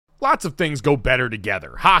Lots of things go better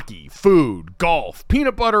together. Hockey, food, golf,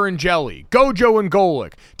 peanut butter and jelly, Gojo and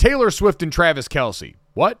Golic, Taylor Swift and Travis Kelce.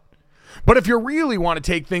 What? But if you really want to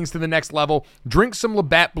take things to the next level, drink some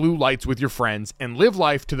Labatt Blue Lights with your friends and live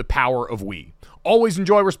life to the power of we. Always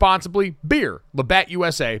enjoy responsibly. Beer, Labatt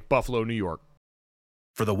USA, Buffalo, New York.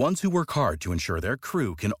 For the ones who work hard to ensure their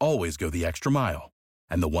crew can always go the extra mile,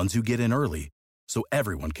 and the ones who get in early so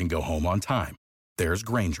everyone can go home on time, there's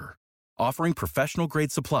Grainger, offering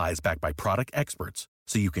professional-grade supplies backed by product experts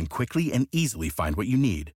so you can quickly and easily find what you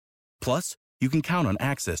need. Plus, you can count on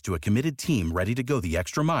access to a committed team ready to go the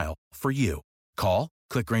extra mile for you. Call,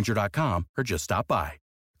 click Grainger.com, or just stop by.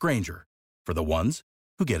 Grainger, for the ones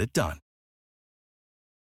who get it done.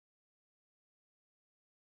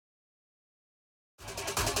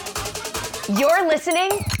 You're listening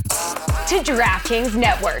to DraftKings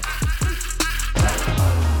Network.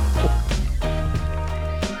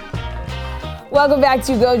 Welcome back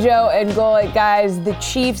to Gojo and Golic, guys. The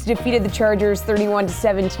Chiefs defeated the Chargers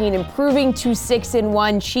 31-17, improving to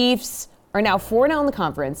 6-1. Chiefs are now 4-0 in the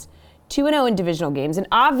conference, 2-0 in divisional games, and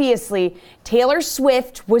obviously Taylor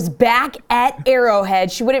Swift was back at Arrowhead.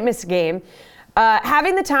 She wouldn't miss a game,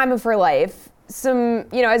 having the time of her life.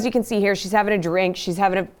 As you can see here, she's having a drink. She's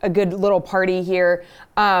having a good little party here.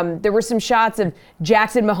 There were some shots of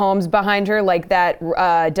Jackson Mahomes behind her, like that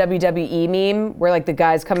WWE meme where like the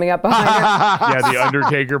guy's coming up behind her. Yeah, the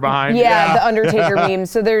Undertaker behind. Yeah, the Undertaker meme.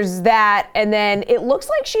 So there's that. And then it looks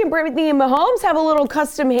like she and Brittany and Mahomes have a little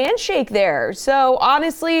custom handshake there. So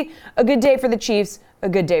honestly, a good day for the Chiefs, a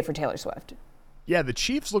good day for Taylor Swift. Yeah, the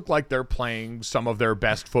Chiefs look like they're playing some of their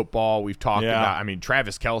best football. We've talked about,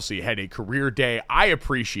 Travis Kelce had a career day. I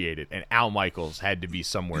appreciate it. And Al Michaels had to be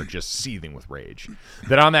somewhere just seething with rage.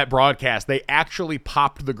 That on that broadcast, they actually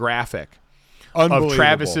popped the graphic of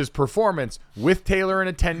Travis's performance with Taylor in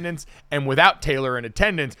attendance and without Taylor in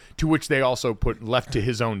attendance, to which they also put left to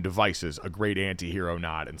his own devices, a great anti-hero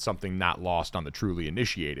nod and something not lost on the truly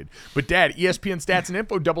initiated. But Dad, ESPN Stats and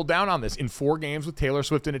Info doubled down on this. In 4 games with Taylor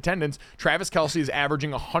Swift in attendance, Travis Kelce is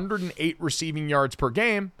averaging 108 receiving yards per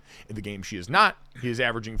game. In the game she is not, he is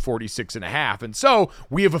averaging 46.5. And so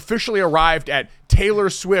we have officially arrived at Taylor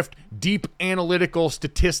Swift deep analytical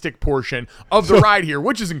statistic portion of the ride here,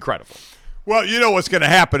 which is incredible. Well, you know what's going to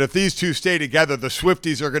happen. If these two stay together, the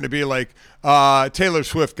Swifties are going to be like, Taylor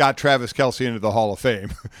Swift got Travis Kelce into the Hall of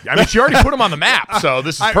Fame. She already put him on the map, so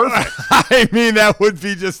this is perfect. That would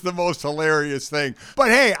be just the most hilarious thing. But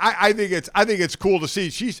hey, I think it's cool to see.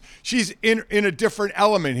 She's in a different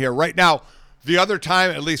element here right now. The other time,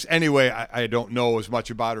 at least anyway, I don't know as much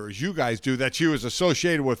about her as you guys do, that she was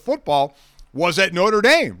associated with football was at Notre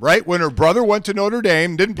Dame, right? When her brother went to Notre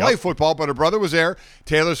Dame, didn't play football, but her brother was there.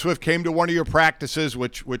 Taylor Swift came to one of your practices,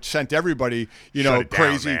 which sent everybody,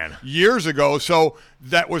 crazy years ago. So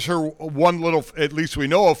that was her one little, at least we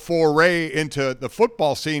know, of foray into the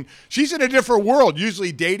football scene. She's in a different world,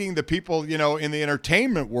 usually dating the people, in the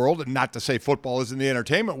entertainment world, and not to say football is in the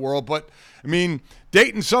entertainment world, but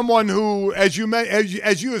dating someone who, as you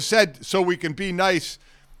have said, so we can be nice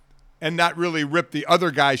and not really rip the other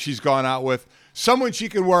guy she's gone out with, someone she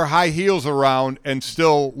can wear high heels around and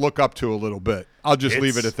still look up to a little bit. I'll just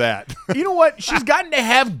leave it at that. You know what? She's gotten to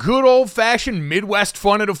have good old-fashioned Midwest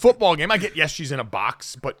fun at a football game. I get, yes, she's in a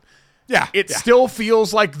box, but it still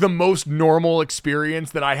feels like the most normal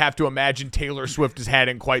experience that I have to imagine Taylor Swift has had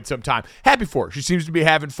in quite some time. Happy for her. She seems to be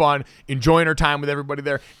having fun, enjoying her time with everybody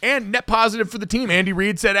there, and net positive for the team. Andy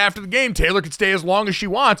Reid said after the game, Taylor could stay as long as she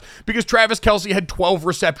wants because Travis Kelce had 12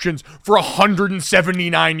 receptions for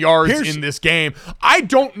 179 yards in this game. I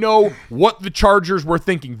don't know what the Chargers were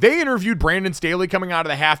thinking. They interviewed Brandon Staley coming out of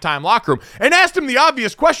the halftime locker room and asked him the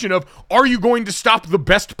obvious question of, are you going to stop the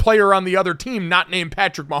best player on the other team, not named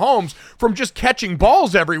Patrick Mahomes, from just catching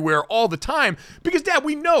balls everywhere all the time? Because, Dad,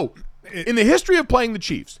 we know in the history of playing the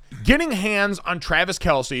Chiefs, getting hands on Travis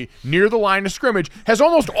Kelce near the line of scrimmage has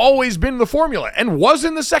almost always been the formula, and was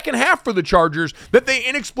in the second half for the Chargers that they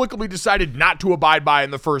inexplicably decided not to abide by in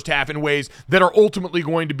the first half in ways that are ultimately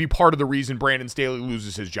going to be part of the reason Brandon Staley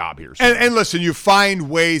loses his job here. So. And listen, you find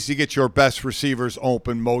ways to get your best receivers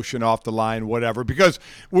open, motion off the line, whatever, because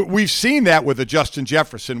we've seen that with a Justin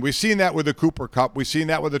Jefferson. We've seen that with a Cooper Kupp. We've seen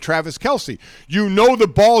that with a Travis Kelce. You know the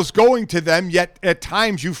ball's going to them, yet at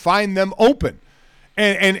times you find them open.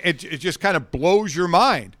 And it just kind of blows your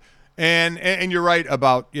mind. And you're right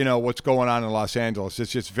about, what's going on in Los Angeles.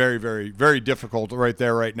 It's just very, very, very difficult right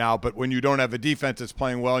there right now. But when you don't have a defense that's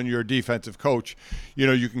playing well and you're a defensive coach,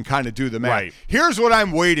 you can kind of do the math. Right. Here's what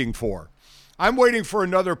I'm waiting for. I'm waiting for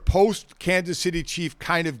another post-Kansas City Chief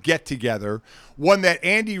kind of get-together, one that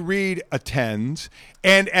Andy Reid attends,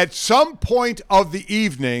 and at some point of the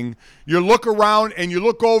evening, you look around and you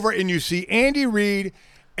look over and you see Andy Reid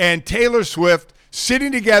and Taylor Swift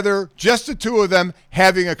sitting together, just the two of them,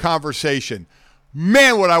 having a conversation.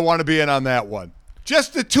 Man, would I want to be in on that one.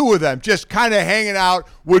 Just the two of them, just kind of hanging out,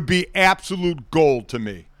 would be absolute gold to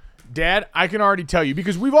me. Dad, I can already tell you,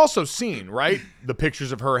 because we've also seen, right, the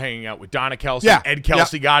pictures of her hanging out with Donna Kelsey. Yeah. Ed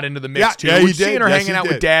Kelsey got into the mix, too. Yeah, Seeing her hanging out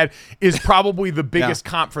with Dad is probably the biggest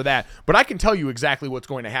Yeah. comp for that. But I can tell you exactly what's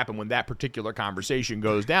going to happen when that particular conversation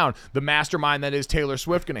goes down. The mastermind that is Taylor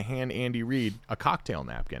Swift going to hand Andy Reid a cocktail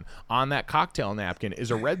napkin. On that cocktail napkin is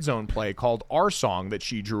a Red Zone play called Our Song that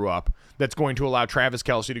she drew up that's going to allow Travis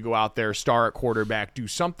Kelsey to go out there, star at quarterback, do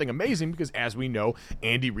something amazing because, as we know,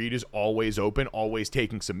 Andy Reid is always open, always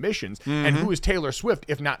taking submissions. Mm-hmm. And who is Taylor Swift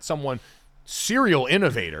if not someone serial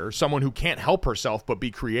innovator, someone who can't help herself but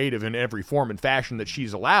be creative in every form and fashion that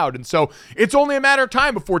she's allowed? And so it's only a matter of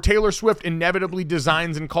time before Taylor Swift inevitably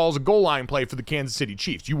designs and calls a goal line play for the Kansas City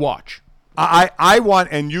Chiefs. You watch. I want,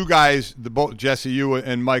 and you guys, both Jesse, you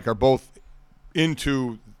and Mike are both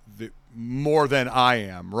into more than I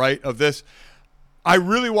am, right, of this. I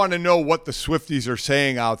really want to know what the Swifties are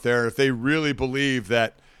saying out there, if they really believe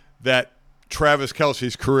that Travis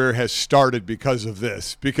Kelce's career has started because of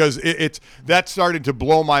this, because that's starting to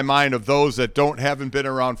blow my mind of those that haven't been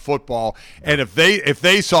around football. And if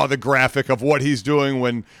they saw the graphic of what he's doing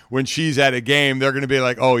when she's at a game, they're going to be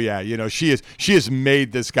like, oh yeah, she has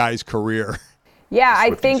made this guy's career. Yeah,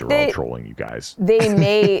 I think they're all trolling you guys. They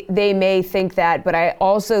may think that, but I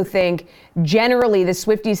also think generally the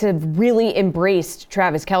Swifties have really embraced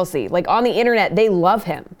Travis Kelce. Like on the internet, they love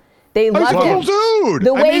him. They love him. He's a cool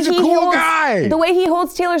dude. He's a cool guy. The way he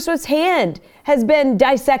holds Taylor Swift's hand has been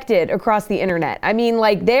dissected across the internet. I mean,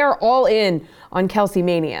 like they are all in on Kelce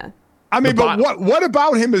mania. I mean, but what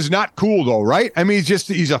about him is not cool though, right? I mean,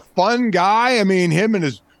 he's a fun guy. I mean, him and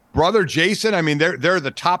his brother Jason, I mean, they're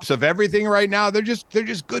the tops of everything right now. They're just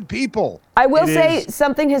good people. I will say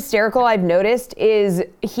something hysterical I've noticed is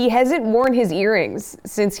he hasn't worn his earrings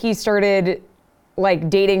since he started like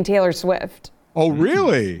dating Taylor Swift. Oh,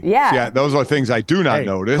 really? Yeah. Yeah, those are things I do not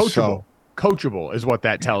notice. Coachable is what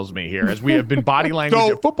that tells me here, as we have been body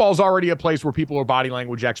language. Football's already a place where people are body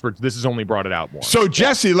language experts. This has only brought it out more. So,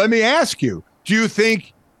 Jesse, let me ask you, do you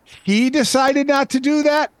think he decided not to do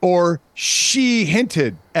that or she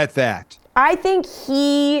hinted at that? I think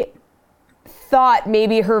he thought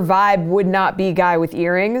maybe her vibe would not be guy with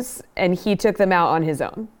earrings, and he took them out on his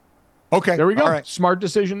own. Okay. There we go. All right. Smart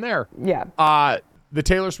decision there. Yeah. The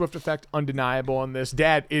Taylor Swift effect, undeniable on this.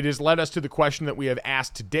 Dad, it has led us to the question that we have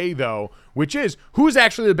asked today, though, which is, who's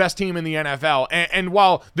actually the best team in the NFL? And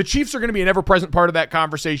while the Chiefs are going to be an ever-present part of that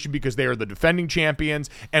conversation because they are the defending champions,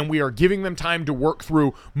 and we are giving them time to work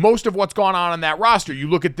through most of what's gone on that roster. You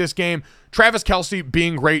look at this game, Travis Kelce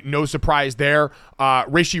being great, no surprise there.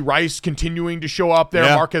 Rashee Rice continuing to show up there.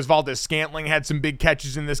 Yeah. Marquez Valdes-Scantling had some big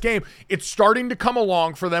catches in this game. It's starting to come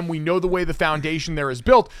along for them. We know the way the foundation there is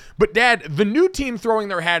built. But, Dad, the new team throwing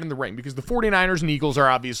their hat in the ring, because the 49ers and Eagles are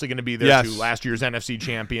obviously going to be there too. Last year's NFC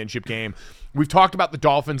Championship game. We've talked about the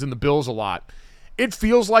Dolphins and the Bills a lot. It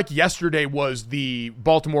feels like yesterday was the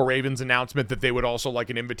Baltimore Ravens announcement that they would also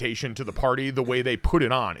like an invitation to the party, the way they put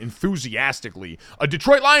it on enthusiastically. A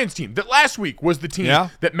Detroit Lions team that last week was the team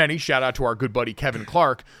that many, shout out to our good buddy Kevin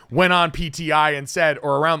Clark, went on PTI and said,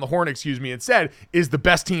 or Around the Horn, and said, is the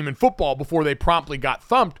best team in football before they promptly got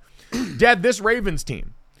thumped. Dad, this Ravens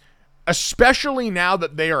team, especially now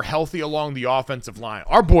that they are healthy along the offensive line.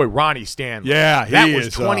 Our boy Ronnie Stanley. Yeah, that was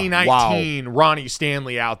 2019 Ronnie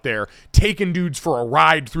Stanley out there taking dudes for a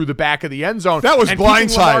ride through the back of the end zone. That was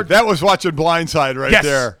Blindside. That was watching Blindside right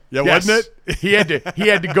there. Yeah, wasn't it? He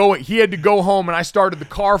had to go home, and I started the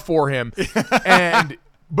car for him.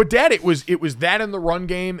 But Dad, it was that in the run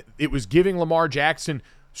game. It was giving Lamar Jackson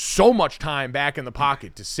so much time back in the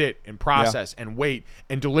pocket to sit and process and wait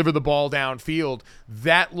and deliver the ball downfield.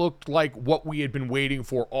 That looked like what we had been waiting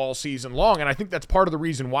for all season long. And I think that's part of the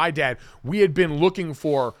reason why, Dad, we had been looking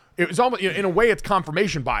for – it was almost, in a way, it's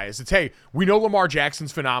confirmation bias. It's, hey, we know Lamar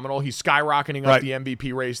Jackson's phenomenal. He's skyrocketing up the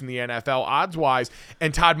MVP race in the NFL odds-wise.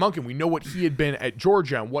 And Todd Monken, we know what he had been at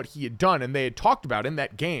Georgia and what he had done. And they had talked about in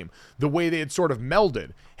that game the way they had sort of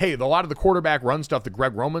melded. Hey, a lot of the quarterback run stuff that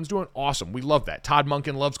Greg Roman's doing, awesome. We love that. Todd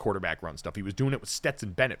Monken loves quarterback run stuff. He was doing it with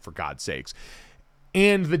Stetson Bennett, for God's sakes.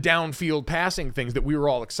 and the downfield passing things that we were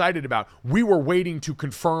all excited about. We were waiting to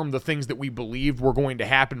confirm the things that we believed were going to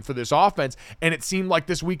happen for this offense, and it seemed like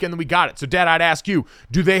this weekend that we got it. So, Dad, I'd ask you,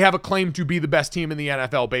 do they have a claim to be the best team in the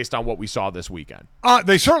NFL based on what we saw this weekend?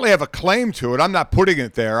 They certainly have a claim to it. I'm not putting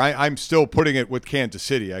it there. I'm still putting it with Kansas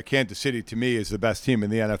City. Kansas City, to me, is the best team in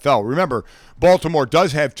the NFL. Remember, Baltimore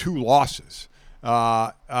does have 2 losses.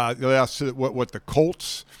 What the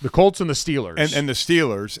Colts? The Colts and the Steelers. And the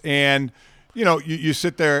Steelers. And, you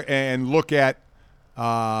sit there and look at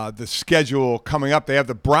the schedule coming up. They have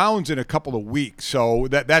the Browns in a couple of weeks, so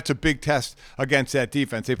that's a big test against that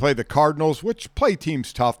defense. They play the Cardinals, which play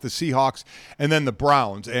teams tough, the Seahawks, and then the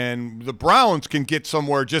Browns. And the Browns can get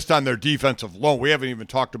somewhere just on their defense alone. We haven't even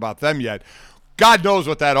talked about them yet. God knows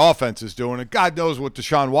what that offense is doing, and God knows what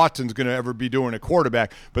Deshaun Watson's going to ever be doing at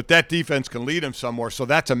quarterback, but that defense can lead him somewhere, so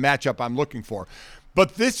that's a matchup I'm looking for.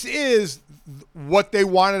 But this is what they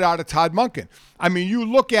wanted out of Todd Monken. I mean, you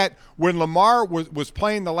look at when Lamar was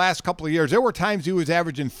playing the last couple of years, there were times he was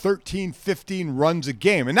averaging 13, 15 runs a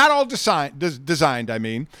game. And not all designed, I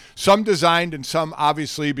mean. Some designed and some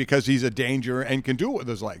obviously because he's a danger and can do it with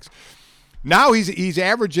his legs. Now he's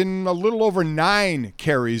averaging a little over 9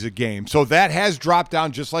 carries a game. So that has dropped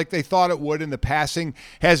down just like they thought it would, and the passing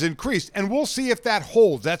has increased. And we'll see if that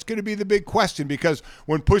holds. That's going to be the big question, because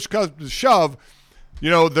when push comes to shove,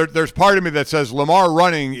 there's part of me that says Lamar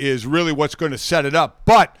running is really what's going to set it up.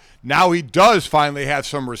 But now he does finally have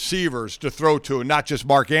some receivers to throw to, and not just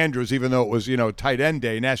Mark Andrews, even though it was, tight end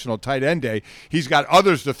day, National Tight End Day. He's got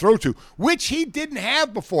others to throw to, which he didn't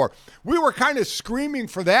have before. We were kind of screaming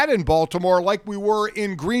for that in Baltimore like we were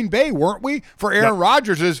in Green Bay, weren't we? For Aaron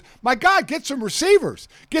Rodgers is, my God, get some receivers.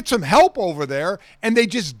 Get some help over there. And they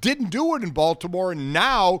just didn't do it in Baltimore, and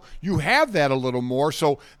now you have that a little more.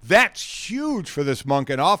 So that's huge for this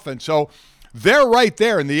Monken offense. So they're right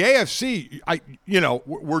there. In the AFC,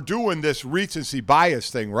 we're doing this recency bias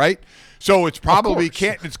thing, right? So it's probably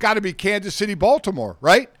it's got to be Kansas City, Baltimore,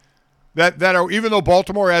 right? That are, even though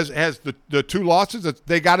Baltimore has the 2 losses,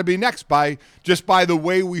 they got to be next by the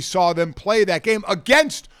way we saw them play that game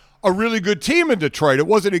against a really good team in Detroit. It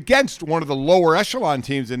wasn't against one of the lower echelon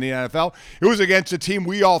teams in the NFL. It was against a team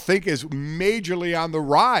we all think is majorly on the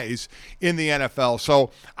rise in the NFL.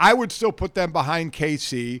 So I would still put them behind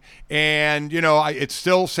KC. And, it's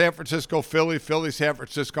still San Francisco, Philly, San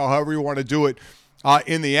Francisco, however you want to do it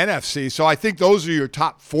in the NFC. So I think those are your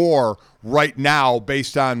top 4 right now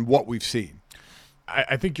based on what we've seen.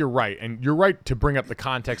 I think you're right, and you're right to bring up the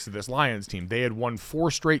context of this Lions team. They had won 4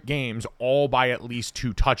 straight games, all by at least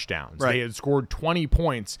 2 touchdowns. Right. They had scored 20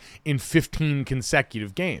 points in 15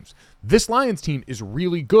 consecutive games. This Lions team is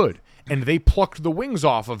really good, and they plucked the wings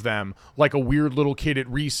off of them like a weird little kid at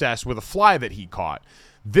recess with a fly that he caught.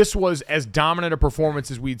 This was as dominant a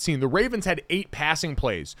performance as we'd seen. The Ravens had 8 passing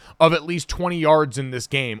plays of at least 20 yards in this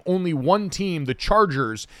game. Only one team, the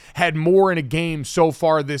Chargers, had more in a game so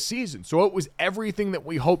far this season. So it was everything that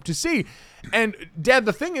we hoped to see. And, Dad,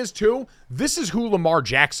 the thing is, too, this is who Lamar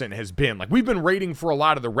Jackson has been. Like, we've been waiting for a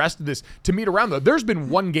lot of the rest of this to meet around. There's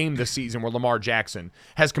been one game this season where Lamar Jackson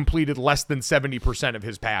has completed less than 70% of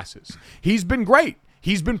his passes. He's been great.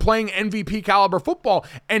 He's been playing MVP caliber football,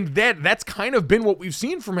 and that's kind of been what we've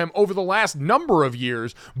seen from him over the last number of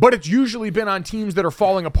years, but it's usually been on teams that are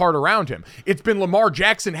falling apart around him. It's been Lamar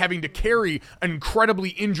Jackson having to carry an incredibly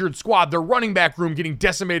injured squad, their running back room getting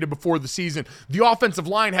decimated before the season, the offensive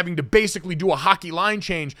line having to basically do a hockey line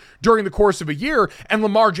change during the course of a year, and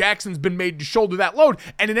Lamar Jackson's been made to shoulder that load,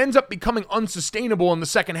 and it ends up becoming unsustainable in the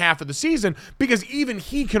second half of the season because even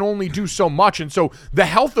he can only do so much. And so the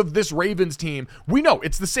health of this Ravens team, we know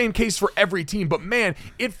it's the same case for every team, but man,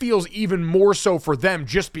 it feels even more so for them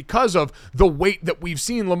just because of the weight that we've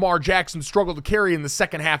seen Lamar Jackson struggle to carry in the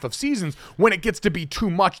second half of seasons when it gets to be too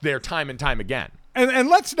much there time and time again. And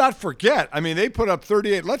let's not forget, I mean, they put up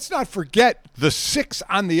 38. Let's not forget the 6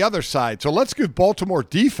 on the other side. So let's give Baltimore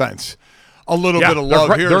defense a little bit of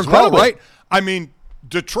love here as well, right? I mean,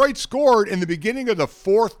 Detroit scored in the beginning of the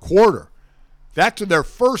 4th quarter. That's their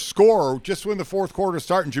first score just when the 4th quarter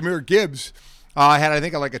started. Jahmyr Gibbs had, I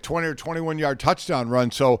think, like a 20 or 21-yard touchdown run.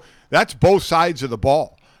 So that's both sides of the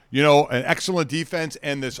ball. An excellent defense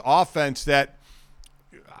and this offense that,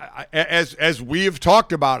 as we have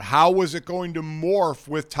talked about, how was it going to morph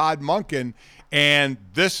with Todd Monken? And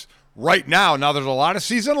this right now there's a lot of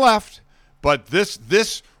season left, but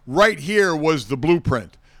this right here was the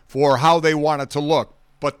blueprint for how they want it to look.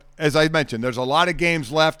 But as I mentioned, there's a lot of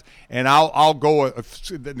games left, and I'll go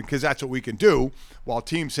because that's what we can do. While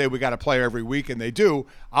teams say we got to play every week, and they do,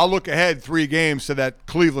 I'll look ahead 3 games to that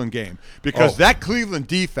Cleveland game because that Cleveland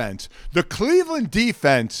defense,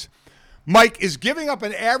 Mike, is giving up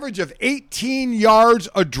an average of 18 yards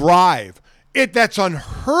a drive. That's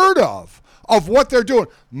unheard of what they're doing.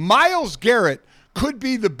 Myles Garrett could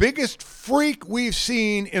be the biggest freak we've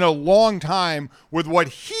seen in a long time with what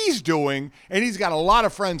he's doing, and he's got a lot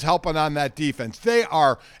of friends helping on that defense. They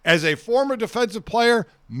are, as a former defensive player,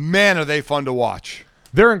 man, are they fun to watch.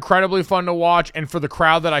 They're incredibly fun to watch, and for the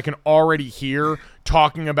crowd that I can already hear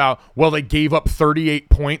talking about, well, they gave up 38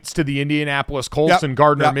 points to the Indianapolis Colts and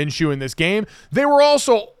Gardner Minshew in this game. They were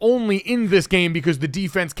also only in this game because the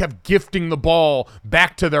defense kept gifting the ball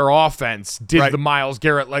back to their offense, the Myles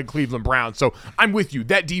Garrett-led Cleveland Browns. So I'm with you.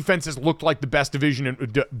 That defense has looked like the best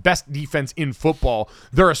defense in football.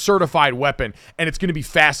 They're a certified weapon, and it's going to be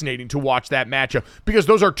fascinating to watch that matchup because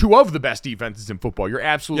those are two of the best defenses in football. You're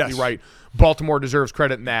absolutely right. Baltimore deserves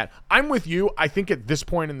credit in that. I'm with you. I think at this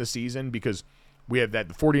point in the season, because we have the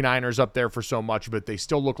 49ers up there for so much, but they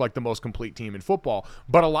still look like the most complete team in football.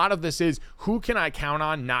 But a lot of this is, who can I count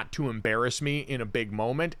on not to embarrass me in a big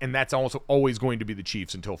moment? And that's also always going to be the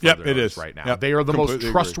Chiefs until further notice right now. They are the most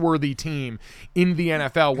trustworthy team in the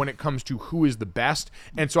NFL when it comes to who is the best.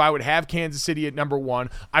 And so I would have Kansas City at number 1.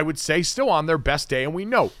 I would say still on their best day, and we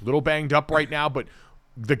know, a little banged up right now, but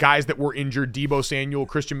the guys that were injured, Deebo Samuel,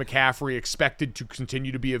 Christian McCaffrey, expected to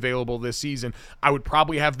continue to be available this season. I would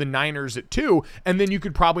probably have the Niners at 2, and then you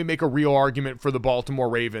could probably make a real argument for the Baltimore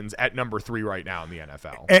Ravens at number 3 right now in the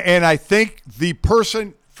NFL. And I think the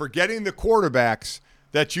person, forgetting the quarterbacks,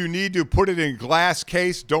 that you need to put it in glass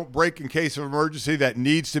case, don't break in case of emergency, that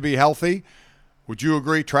needs to be healthy, would you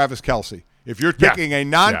agree? Travis Kelce. If you're picking a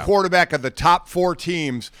non-quarterback of the top 4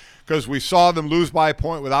 teams, because we saw them lose by a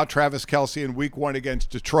point without Travis Kelce in week 1 against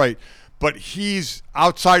Detroit, but he's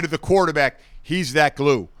outside of the quarterback, he's that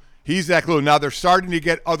glue. He's that glue. Now they're starting to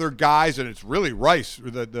get other guys, and it's really Rice,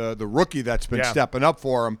 the rookie that's been stepping up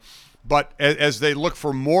for him. But as they look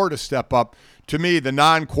for more to step up, to me, the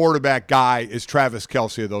non-quarterback guy is Travis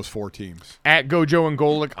Kelce of those 4 teams. At Gojo and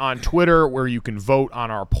Golic on Twitter, where you can vote on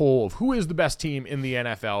our poll of who is the best team in the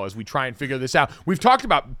NFL as we try and figure this out. We've talked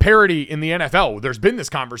about parity in the NFL. There's been this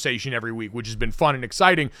conversation every week, which has been fun and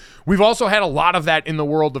exciting. We've also had a lot of that in the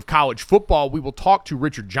world of college football. We will talk to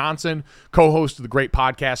Richard Johnson, co-host of the great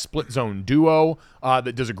podcast Split Zone Duo,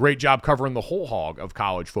 that does a great job covering the whole hog of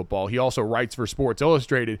college football. He also writes for Sports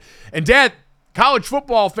Illustrated. And Dad, college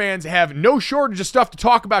football fans have no shortage of stuff to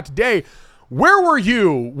talk about today. Where were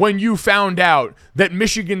you when you found out that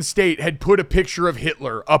Michigan State had put a picture of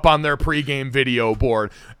Hitler up on their pregame video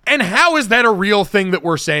board? And how is that a real thing that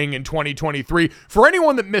we're saying in 2023? For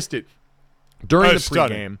anyone that missed it, during the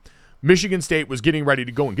pregame, Michigan State was getting ready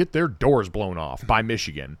to go and get their doors blown off by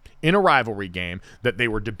Michigan in a rivalry game that they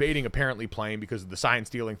were debating apparently playing because of the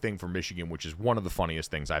sign-stealing thing for Michigan, which is one of the funniest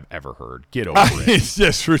things I've ever heard. Get over it. It's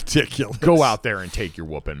just ridiculous. Go out there and take your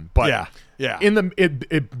whooping. But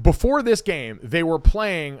before this game, they were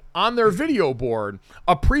playing on their video board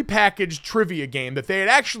a prepackaged trivia game that they had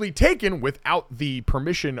actually taken without the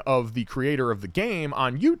permission of the creator of the game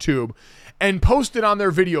on YouTube and posted on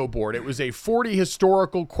their video board. It was a 40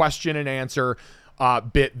 historical question and answer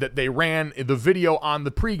bit that they ran the video on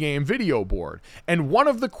the pregame video board. And one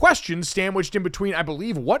of the questions sandwiched in between, I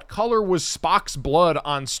believe, what color was Spock's blood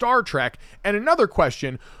on Star Trek? And another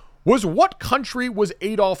question was, what country was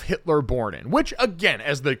Adolf Hitler born in? Which, again,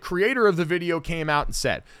 as the creator of the video came out and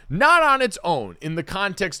said, not on its own, in the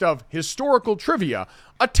context of historical trivia,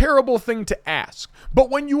 a terrible thing to ask.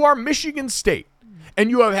 But when you are Michigan State, and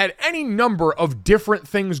you have had any number of different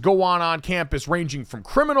things go on campus, ranging from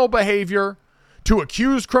criminal behavior to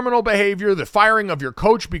accused criminal behavior, the firing of your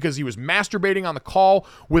coach because he was masturbating on the call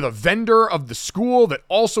with a vendor of the school that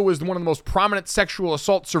also is one of the most prominent sexual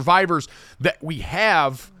assault survivors that we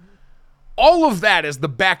have. All of that as the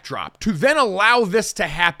backdrop to then allow this to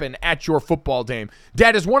happen at your football game,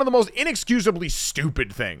 Dad, is one of the most inexcusably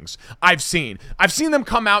stupid things I've seen. I've seen them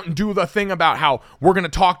come out and do the thing about how we're going to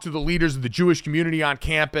talk to the leaders of the Jewish community on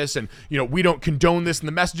campus and, we don't condone this in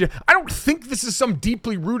the message. I don't think this is some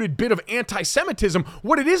deeply rooted bit of anti-Semitism.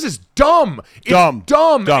 What it is dumb. It's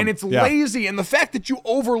dumb and it's lazy. And the fact that you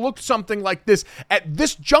overlooked something like this at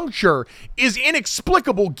this juncture is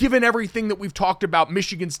inexplicable given everything that we've talked about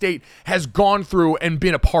Michigan State has gone through and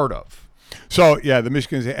been a part of. So, the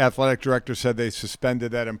Michigan athletic director said they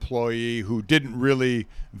suspended that employee who didn't really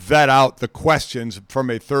vet out the questions from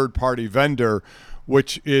a third-party vendor,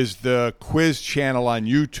 which is the quiz channel on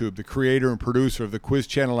YouTube, the creator and producer of the quiz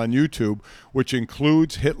channel on YouTube, which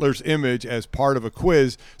includes Hitler's image as part of a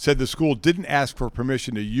quiz, said the school didn't ask for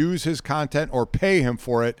permission to use his content or pay him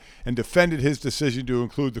for it and defended his decision to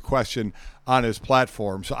include the question on his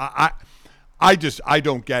platform. So I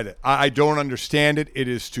don't get it. I don't understand it. It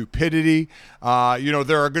is stupidity. There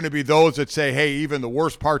are going to be those that say, hey, even the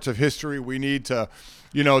worst parts of history we need to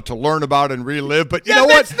learn about and relive. But you know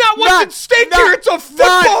what? That's not what's at stake here. It's a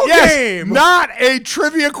football game. Not a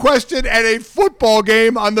trivia question at a football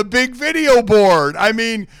game on the big video board. I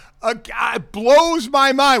mean, it blows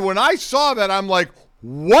my mind. When I saw that, I'm like,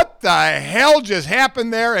 what the hell just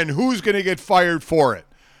happened there, and who's going to get fired for it?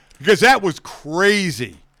 Because that was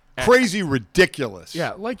crazy. Crazy ridiculous.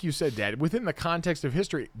 Yeah, like you said, Dad, within the context of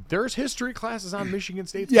history, there's history classes on Michigan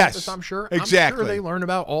State's yes, campus, I'm sure. Exactly. I'm sure they learn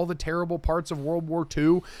about all the terrible parts of World War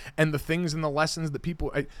II and the things and the lessons that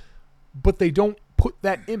people but they don't put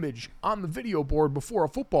that image on the video board before a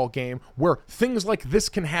football game where things like this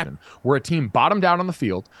can happen, where a team bottomed out on the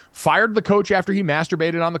field, fired the coach after he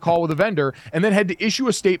masturbated on the call with a vendor, and then had to issue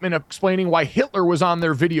a statement explaining why Hitler was on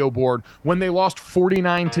their video board when they lost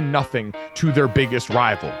 49-0 to their biggest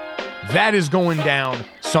rival. That is going down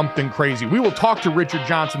something crazy. We will talk to Richard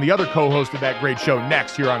Johnson, the other co-host of that great show,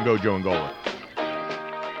 next here on Gojo and Golic.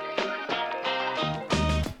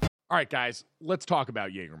 All right, guys, let's talk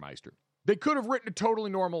about Jägermeister. They could have written a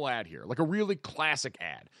totally normal ad here, like a really classic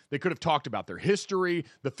ad. They could have talked about their history,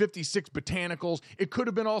 the 56 botanicals. It could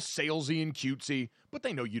have been all salesy and cutesy, but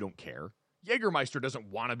they know you don't care. Jägermeister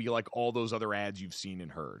doesn't want to be like all those other ads you've seen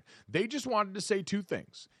and heard. They just wanted to say two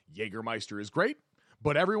things. Jägermeister is great,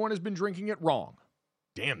 but everyone has been drinking it wrong.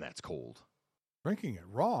 Damn, that's cold. Drinking it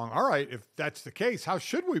wrong? All right, if that's the case, how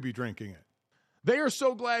should we be drinking it? They are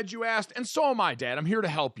so glad you asked, and so am I, Dad. I'm here to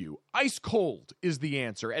help you. Ice cold is the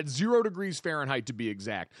answer, at 0 degrees Fahrenheit to be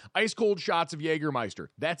exact. Ice cold shots of Jägermeister.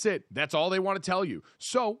 That's it. That's all they want to tell you.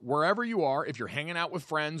 So, wherever you are, if you're hanging out with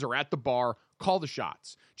friends or at the bar, call the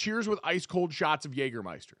shots. Cheers with ice cold shots of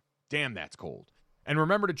Jägermeister. Damn, that's cold. And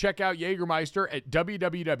remember to check out Jägermeister at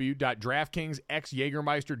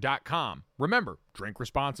www.draftkingsxjagermeister.com. Remember, drink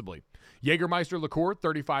responsibly. Jägermeister liqueur,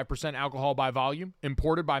 35% alcohol by volume,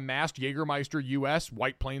 imported by Mast Jägermeister US,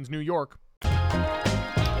 White Plains, New York.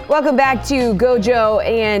 Welcome back to Gojo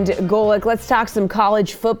and Golic. Let's talk some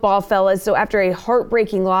college football, fellas. So after a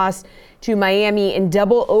heartbreaking loss to Miami in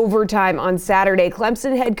double overtime on Saturday,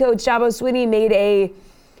 Clemson head coach Dabo Swinney made a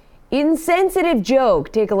insensitive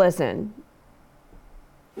joke. Take a listen.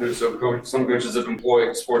 There's some coaches that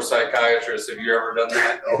employ sports psychiatrists. Have you ever done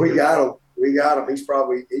that? Oh, we got him. He's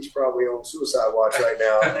probably on suicide watch right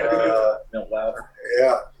now. No louder.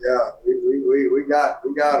 Yeah. We got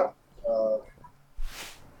him.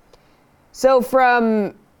 So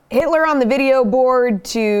from Hitler on the video board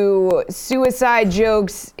to suicide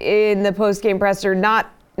jokes in the post-game presser, not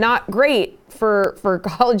great for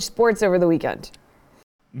college sports over the weekend.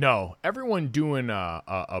 No, everyone doing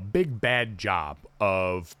a big bad job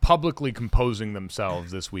of publicly composing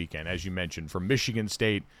themselves this weekend, as you mentioned, from Michigan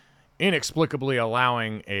State, inexplicably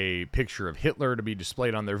allowing a picture of Hitler to be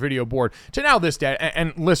displayed on their video board, to now this, Dad.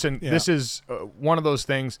 And listen, This is one of those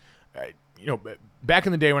things, back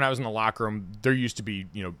in the day when I was in the locker room, there used to be,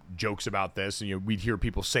 jokes about this, and we'd hear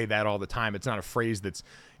people say that all the time. It's not a phrase that's,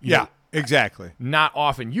 exactly, not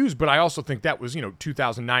often used, but I also think that was,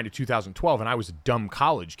 2009 to 2012, and I was a dumb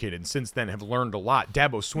college kid, and since then have learned a lot.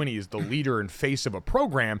 Dabo Swinney is the leader and face of a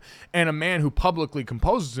program, and a man who publicly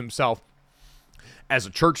composes himself as a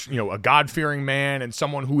church, a God-fearing man and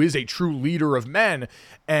someone who is a true leader of men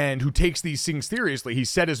and who takes these things seriously. He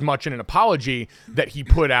said as much in an apology that he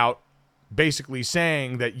put out, basically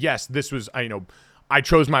saying that, yes, this was, I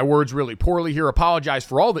chose my words really poorly here, apologized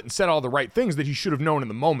for all of it, and said all the right things that he should have known in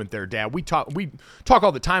the moment there, Dad. We talk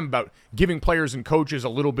all the time about giving players and coaches a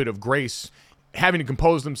little bit of grace, having to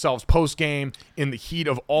compose themselves post-game in the heat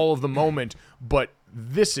of all of the moment, but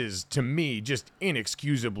this is, to me, just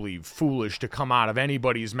inexcusably foolish to come out of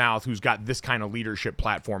anybody's mouth who's got this kind of leadership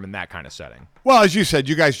platform in that kind of setting. Well, as you said,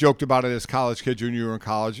 you guys joked about it as college kids when you were in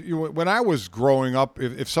college. When I was growing up,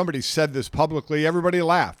 if somebody said this publicly, everybody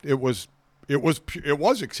laughed. It was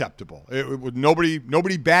acceptable.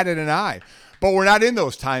 Nobody batted an eye. But we're not in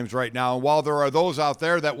those times right now. And while there are those out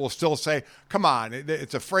there that will still say, come on,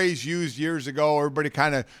 it's a phrase used years ago, everybody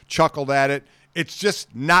kind of chuckled at it. It's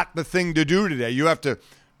just not the thing to do today. You have to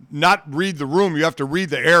not read the room. You have to read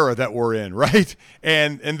the era that we're in, right?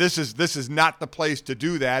 And this is not the place to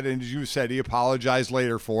do that. And as you said, he apologized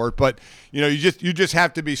later for it. But you just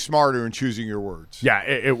have to be smarter in choosing your words. Yeah,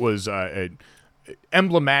 it was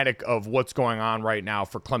emblematic of what's going on right now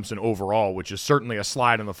for Clemson overall, which is certainly a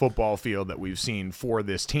slide on the football field that we've seen for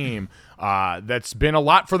this team. That's been a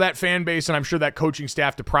lot for that fan base, and I'm sure that coaching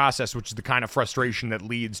staff to process, which is the kind of frustration that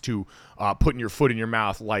leads to putting your foot in your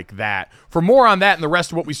mouth like that. For more on that and the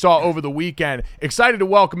rest of what we saw over the weekend, excited to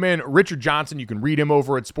welcome in Richard Johnson. You can read him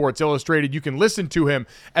over at Sports Illustrated. You can listen to him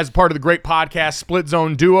as part of the great podcast Split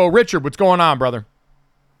Zone Duo. Richard, what's going on, brother?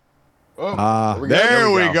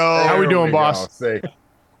 There we go. How we doing, boss?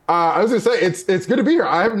 I was going to say, it's good to be here.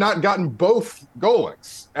 I have not gotten both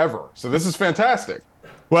goalies ever, so this is fantastic.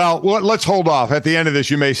 Well, let's hold off. At the end of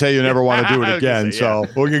this, you may say you never want to do it again, so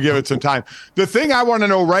we're going to give it some time. The thing I want to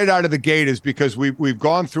know right out of the gate is because we've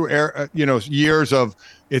gone through years of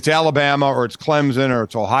it's Alabama or it's Clemson or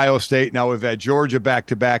it's Ohio State. Now we've had Georgia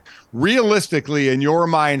back-to-back. Realistically, in your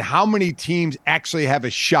mind, how many teams actually have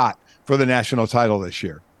a shot for the national title this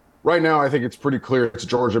year? Right now, I think it's pretty clear it's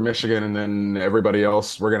Georgia, Michigan, and then everybody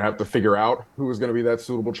else. We're going to have to figure out who is going to be that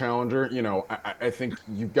suitable challenger. I think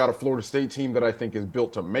you've got a Florida State team that I think is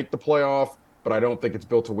built to make the playoff, but I don't think it's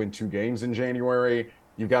built to win 2 games in January.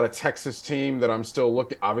 You've got a Texas team that I'm still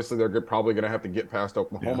looking. Obviously, they're probably going to have to get past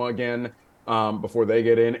Oklahoma again before they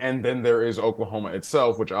get in. And then there is Oklahoma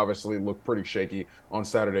itself, which obviously looked pretty shaky on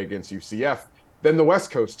Saturday against UCF. Then the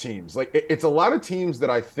West Coast teams. It's a lot of teams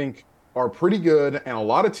that I think are pretty good, and a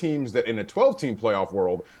lot of teams that in a 12-team playoff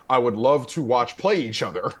world, I would love to watch play each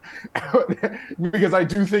other because I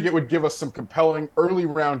do think it would give us some compelling early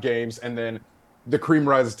round games, and then the cream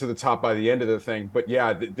rises to the top by the end of the thing. But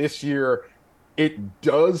yeah, this year, it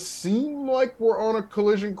does seem like we're on a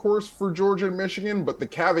collision course for Georgia and Michigan, but the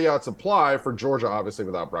caveats apply for Georgia, obviously,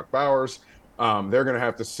 without Brock Bowers. They're going to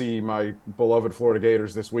have to see my beloved Florida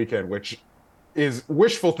Gators this weekend, which is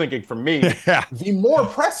wishful thinking for me. Yeah. The more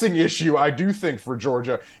pressing issue, I do think, for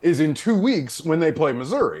Georgia is in 2 weeks when they play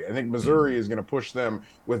Missouri. I think Missouri is going to push them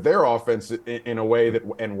with their offense in a way that,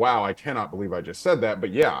 and wow, I cannot believe I just said that,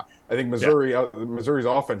 but yeah, I think Missouri's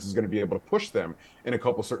offense is going to be able to push them in a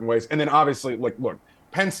couple certain ways. And then obviously, look,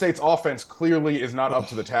 Penn State's offense clearly is not up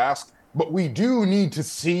to the task, but we do need to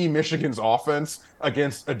see Michigan's offense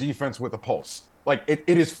against a defense with a pulse. It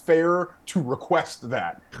is fair to request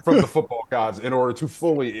that from the football gods in order to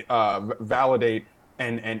fully validate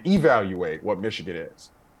and evaluate what Michigan is.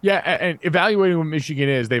 Yeah, and evaluating what Michigan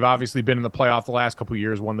is, they've obviously been in the playoff the last couple of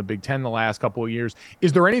years, won the Big Ten the last couple of years.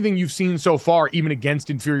 Is there anything you've seen so far, even against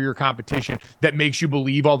inferior competition, that makes you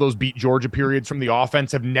believe all those beat Georgia periods from the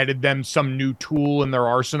offense have netted them some new tool in their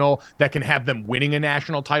arsenal that can have them winning a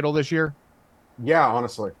national title this year? Yeah,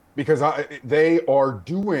 honestly, because they are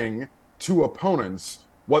doing to opponents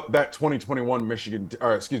what that 2021 that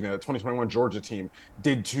 2021 Georgia team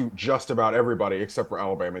did to just about everybody except for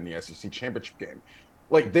Alabama in the SEC championship game.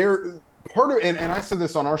 They're part of, and I said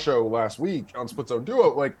this on our show last week on Split Zone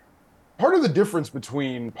Duo, part of the difference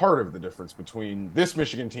between this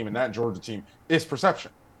Michigan team and that Georgia team is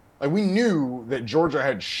perception. We knew that Georgia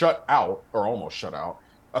had shut out, or almost shut out,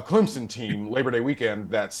 a Clemson team Labor Day weekend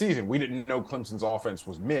that season. We didn't know Clemson's offense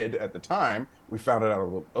was mid at the time. We found it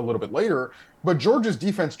out a little bit later. But Georgia's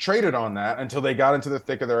defense traded on that until they got into the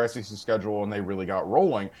thick of their SEC schedule and they really got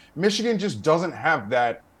rolling. Michigan just doesn't have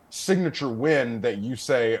that signature win that you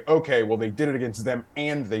say, okay, well, they did it against them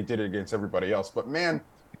and they did it against everybody else. But man,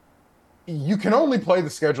 you can only play the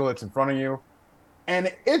schedule that's in front of you.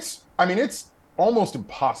 And it's almost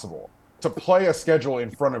impossible to play a schedule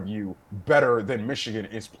in front of you better than Michigan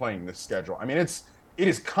is playing this schedule. It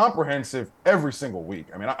is comprehensive every single week.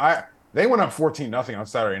 They went up 14-0 on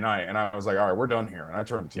Saturday night, and I was like, all right, we're done here. And I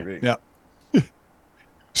turned the TV. Yeah.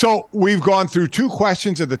 So we've gone through 2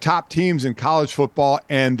 questions of the top teams in college football,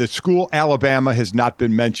 and the school Alabama has not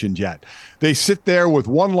been mentioned yet. They sit there with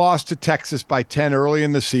 1 loss to Texas by 10 early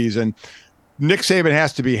in the season. Nick Saban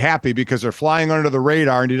has to be happy because they're flying under the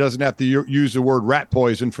radar and he doesn't have to use the word rat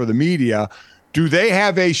poison for the media. Do they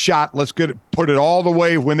have a shot? Let's put it all the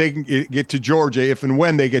way when they can get to Georgia. If and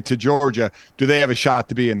when they get to Georgia, do they have a shot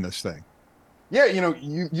to be in this thing? Yeah,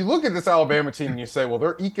 you look at this Alabama team and you say, well,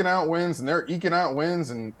 they're eking out wins and they're eking out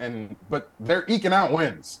wins, but they're eking out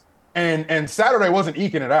wins. And Saturday wasn't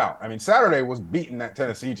eking it out. Saturday was beating that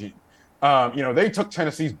Tennessee team. They took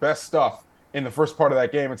Tennessee's best stuff in the first part of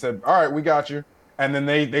that game and said, all right, we got you. And then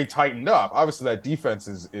they tightened up. Obviously, that defense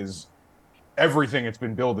is everything it's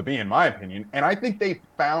been billed to be, in my opinion. And I think they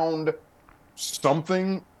found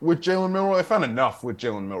something with Jalen Milroe. They found enough with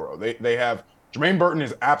Jalen Milroe. They have Jermaine Burton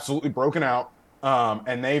is absolutely broken out.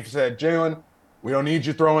 And they've said, Jalen, we don't need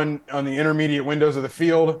you throwing on the intermediate windows of the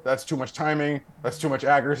field. That's too much timing. That's too much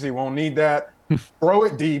accuracy. Won't need that. Throw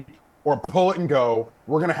it deep or pull it and go.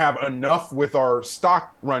 We're going to have enough with our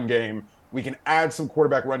stock run game We can add some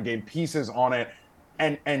quarterback run game pieces on it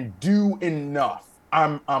and do enough.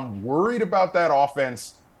 I'm worried about that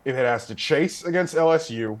offense if it has to chase against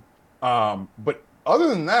LSU. But other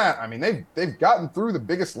than that, I mean, they've gotten through the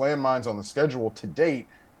biggest landmines on the schedule to date.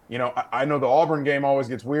 You know, I know the Auburn game always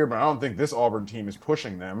gets weird, but I don't think this Auburn team is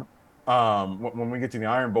pushing them. When we get to the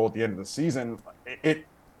Iron Bowl at the end of the season, it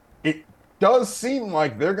does seem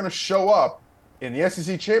like they're going to show up in the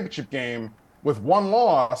SEC championship game with one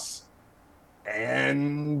loss.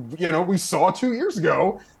 And, you know, we saw 2 years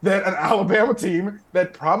ago that an Alabama team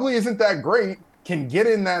that probably isn't that great can get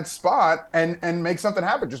in that spot and make something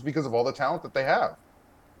happen just because of all the talent that they have.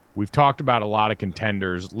 We've talked about a lot of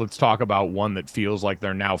contenders. Let's talk about one that feels like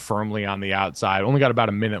they're now firmly on the outside. Only got about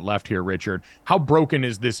a minute left here, Richard. How broken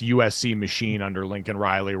is this USC machine under Lincoln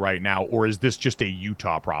Riley right now, or is this just a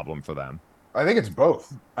Utah problem for them? I think it's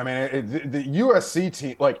both. I mean, the USC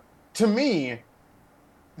team, like, to me,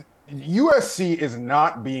 USC is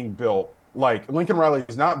not being built like Lincoln Riley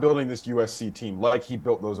is not building this USC team like he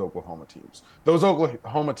built those Oklahoma teams. Those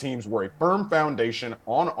Oklahoma teams were a firm foundation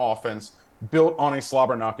on offense built on a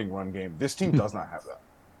slobber-knocking run game. This team does not have that.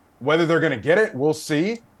 Whether they're going to get it, we'll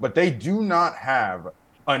see, but they do not have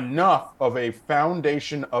enough of a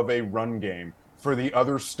foundation of a run game for the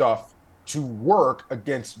other stuff to work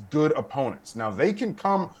against good opponents. Now, they can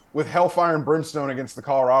come with hellfire and brimstone against the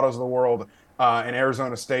Colorados of the world and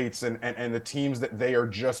Arizona States and the teams that they are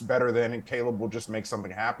just better than, and Caleb will just make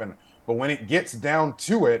something happen. But when it gets down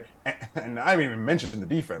to it, and I haven't even mentioned the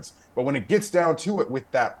defense, but when it gets down to it with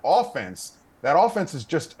that offense is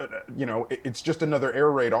just, it's just another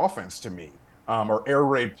air raid offense to me, or air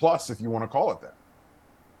raid plus, if you want to call it that.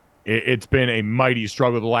 It's been a mighty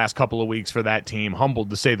struggle the last couple of weeks for that team,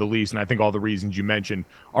 humbled to say the least, and I think all the reasons you mentioned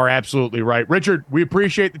are absolutely right. Richard, we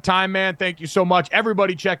appreciate the time, man. Thank you so much.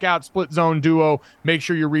 Everybody check out Split Zone Duo. Make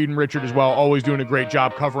sure you're reading Richard as well. Always doing a great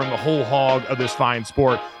job covering the whole hog of this fine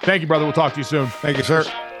sport. Thank you, brother. We'll talk to you soon. Thank you, sir.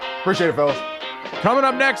 Appreciate it, fellas. Coming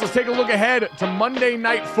up next, let's take a look ahead to Monday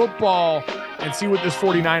Night Football and see what this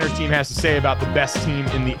 49ers team has to say about the best team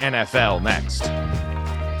in the NFL next.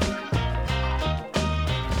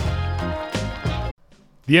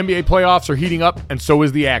 The NBA playoffs are heating up, and so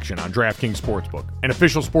is the action on DraftKings Sportsbook, an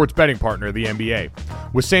official sports betting partner of the NBA.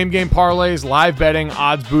 With same-game parlays, live betting,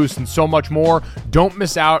 odds boosts, and so much more, don't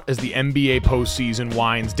miss out as the NBA postseason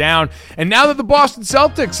winds down. And now that the Boston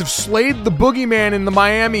Celtics have slayed the boogeyman in the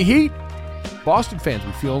Miami Heat, Boston fans,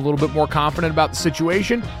 we feel a little bit more confident about the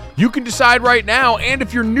situation. You can decide right now, and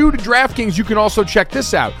if you're new to DraftKings, you can also check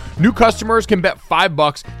this out. New customers can bet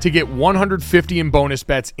 $5 to get $150 in bonus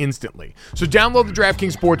bets instantly. So download the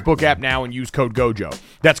DraftKings Sportsbook app now and use code GOJO.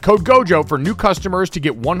 That's code GOJO for new customers to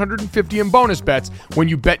get $150 in bonus bets when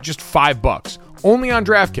you bet just $5. Only on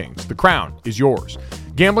DraftKings. The crown is yours.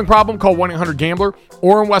 Gambling problem? Call 1-800-GAMBLER.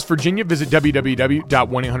 Or in West Virginia, visit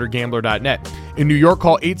www.1800gambler.net. In New York,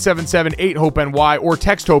 call 877-8-HOPE-NY or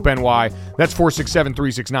text HOPE-NY. That's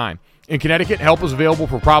 467-369. In Connecticut, help is available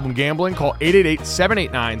for problem gambling. Call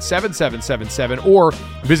 888-789-7777 or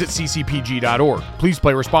visit ccpg.org. Please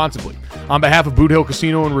play responsibly. On behalf of Boot Hill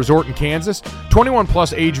Casino and Resort in Kansas, 21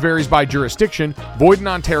 plus age varies by jurisdiction. Void in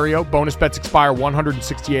Ontario. Bonus bets expire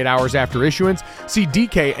 168 hours after issuance. See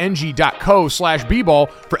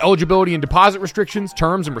dkng.co/bball for eligibility and deposit restrictions,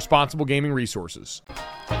 terms, and responsible gaming resources.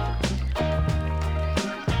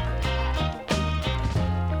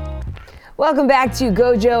 Welcome back to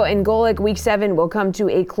Gojo and Golic. Week 7 will come to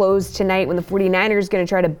a close tonight when the 49ers are going to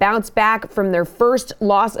try to bounce back from their first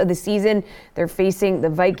loss of the season. They're facing the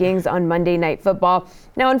Vikings on Monday Night Football.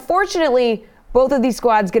 Now, unfortunately, both of these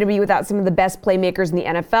squads going to be without some of the best playmakers in the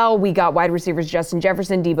NFL. We got wide receivers Justin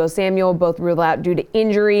Jefferson, Deebo Samuel, both ruled out due to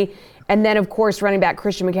injury. And then, of course, running back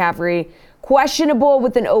Christian McCaffrey, questionable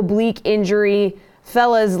with an oblique injury.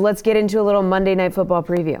 Fellas, let's get into a little Monday Night Football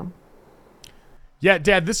preview. Yeah,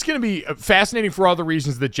 Dad, this is going to be fascinating for all the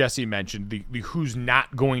reasons that Jesse mentioned, the who's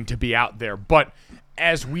not going to be out there. But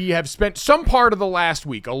as we have spent some part of the last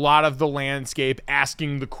week, a lot of the landscape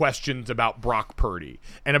asking the questions about Brock Purdy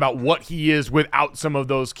and about what he is without some of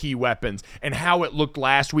those key weapons and how it looked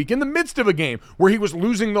last week in the midst of a game where he was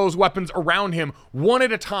losing those weapons around him one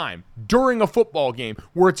at a time during a football game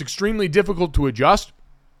where it's extremely difficult to adjust.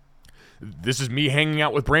 This is me hanging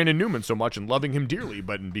out with Brandon Newman so much and loving him dearly,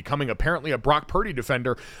 but in becoming apparently a Brock Purdy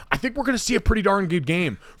defender, I think we're going to see a pretty darn good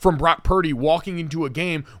game from Brock Purdy walking into a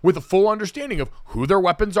game with a full understanding of who their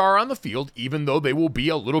weapons are on the field, even though they will be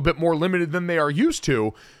a little bit more limited than they are used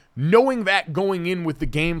to, knowing that going in with the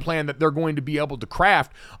game plan that they're going to be able to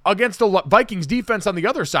craft against the Vikings defense on the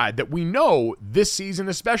other side that we know this season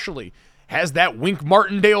especially has that Wink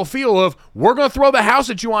Martindale feel of, we're going to throw the house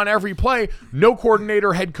at you on every play. No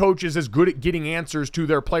coordinator, head coach is as good at getting answers to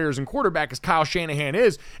their players and quarterback as Kyle Shanahan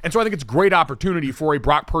is. And so I think it's a great opportunity for a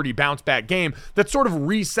Brock Purdy bounce back game that sort of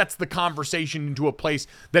resets the conversation into a place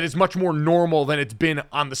that is much more normal than it's been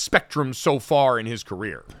on the spectrum so far in his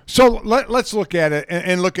career. So let's look at it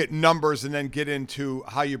and look at numbers and then get into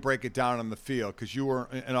how you break it down on the field, because you were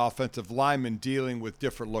an offensive lineman dealing with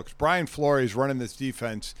different looks. Brian Flores running this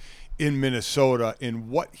defense in Minnesota in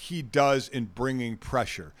what he does in bringing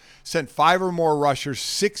pressure. Sent 5 or more rushers,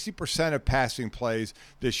 60% of passing plays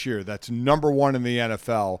this year. That's number 1 in the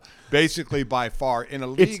NFL, basically by far. In a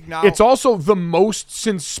league now. It's also the most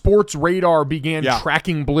since Sports Radar began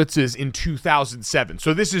tracking blitzes in 2007.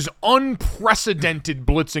 So this is unprecedented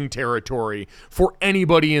blitzing territory for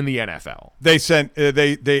anybody in the NFL. They sent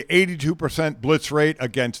they 82% blitz rate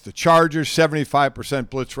against the Chargers, 75%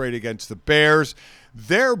 blitz rate against the Bears.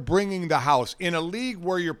 They're bringing the house. In a league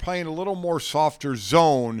where you're playing a little more softer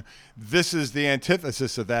zone, this is the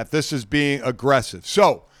antithesis of that. This is being aggressive.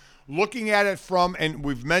 So looking at it from, and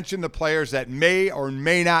we've mentioned the players that may or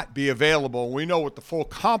may not be available. We know with the full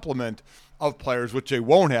complement of players, which they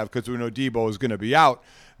won't have because we know Debo is going to be out,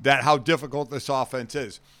 that how difficult this offense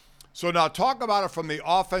is. So now talk about it from the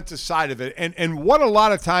offensive side of it. And what a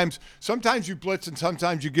lot of times, sometimes you blitz and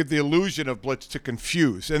sometimes you give the illusion of blitz to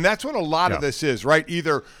confuse. And that's what a lot of this is, right?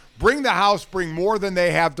 Either bring the house, bring more than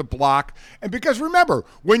they have to block. And because remember,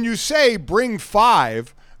 when you say bring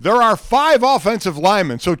 5, there are 5 offensive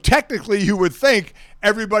linemen. So technically you would think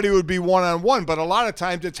everybody would be one-on-one. But a lot of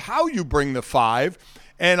times it's how you bring the 5.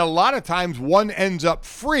 And a lot of times one ends up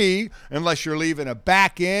free unless you're leaving a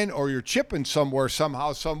back in or you're chipping somewhere,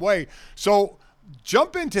 somehow, some way. So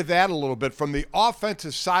jump into that a little bit from the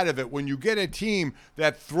offensive side of it. When you get a team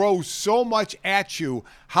that throws so much at you,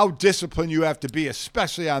 how disciplined you have to be,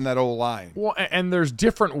 especially on that O-line. Well, and there's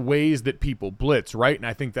different ways that people blitz, right? And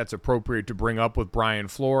I think that's appropriate to bring up with Brian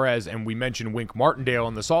Flores. And we mentioned Wink Martindale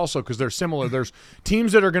in this also because they're similar. There's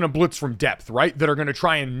teams that are going to blitz from depth, right? That are going to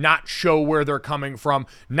try and not show where they're coming from,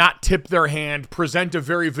 not tip their hand, present a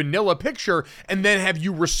very vanilla picture, and then have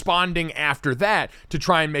you responding after that to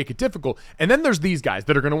try and make it difficult. And then there's these guys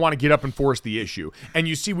that are going to want to get up and force the issue. And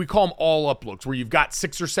you see, we call them all-up looks, where you've got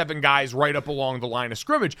 6 or 7 guys right up along the line of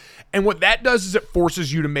scrimmage. And what that does is it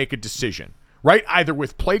forces you to make a decision, right? Either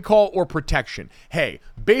with play call or protection. Hey,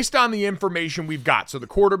 based on the information we've got, so the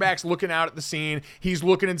quarterback's looking out at the scene, he's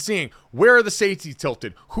looking and seeing, where are the safeties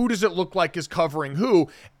tilted? Who does it look like is covering who?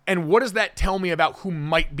 And what does that tell me about who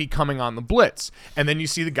might be coming on the blitz? And then you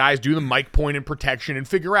see the guys do the mic point and protection and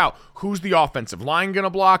figure out who's the offensive line going to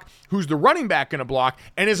block, who's the running back going to block,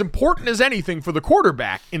 and as important as anything for the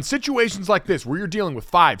quarterback in situations like this where you're dealing with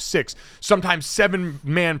 5, 6, sometimes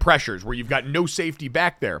 7-man pressures where you've got no safety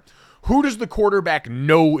back there, who does the quarterback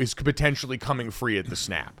know is potentially coming free at the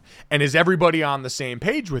snap? And is everybody on the same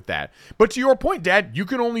page with that? But to your point, Dad, you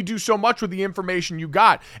can only do so much with the information you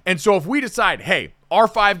got. And so if we decide, hey, our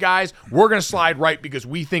 5 guys, we're going to slide right because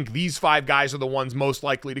we think these 5 guys are the ones most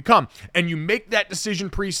likely to come. And you make that decision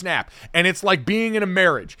pre-snap. And it's like being in a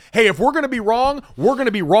marriage. Hey, if we're going to be wrong, we're going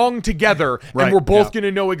to be wrong together. Right. And we're both going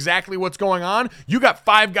to know exactly what's going on. You got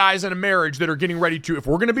 5 guys in a marriage that are getting ready to, if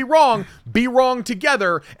we're going to be wrong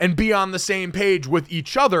together and be on the same page with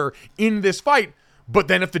each other in this fight. But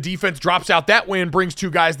then if the defense drops out that way and brings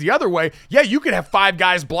 2 guys the other way, yeah, you could have 5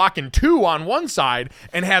 guys blocking 2 on one side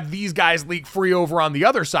and have these guys leak free over on the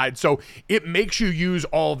other side. So it makes you use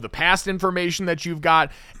all of the past information that you've got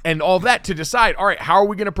and all of that to decide, all right, how are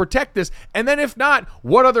we going to protect this? And then if not,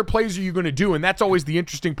 what other plays are you going to do? And that's always the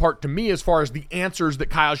interesting part to me as far as the answers that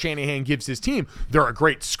Kyle Shanahan gives his team. They're a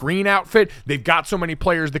great screen outfit. They've got so many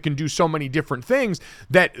players that can do so many different things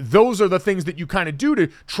that those are the things that you kind of do to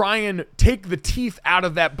try and take the teeth out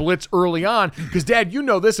of that blitz early on. Because, Dad, you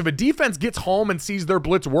know this. If a defense gets home and sees their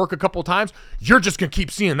blitz work a couple times, you're just going to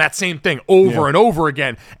keep seeing that same thing over and over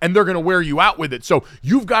again, and they're going to wear you out with it. So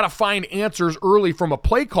you've got to find answers early from a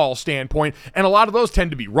play call standpoint, and a lot of those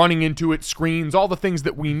tend to be running into it, screens, all the things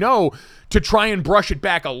that we know to try and brush it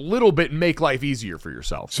back a little bit and make life easier for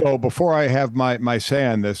yourself. So before I have my say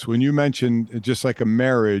on this, when you mentioned just like a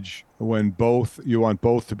marriage, when you want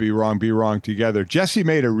both to be wrong together. Jesse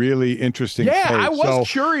made a really interesting face. I was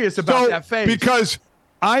curious about that face. Because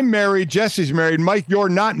I'm married, Jesse's married, Mike, you're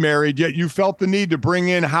not married, yet you felt the need to bring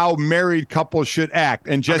in how married couples should act.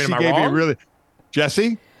 And Jesse gave me a really...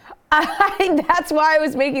 Jesse? That's why I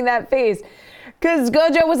was making that face. Because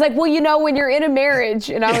Gojo was like, well, you know, when you're in a marriage.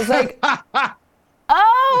 And I was like...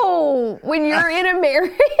 Oh, when you're in a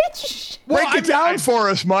marriage? Break it down for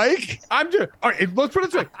us, Mike. All right, let's put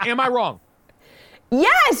it this way. Am I wrong?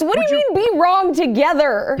 Yes. What do you mean be wrong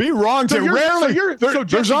together? Be wrong rarely.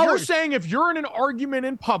 You're saying if you're in an argument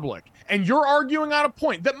in public and you're arguing out a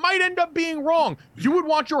point that might end up being wrong, you would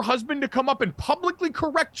want your husband to come up and publicly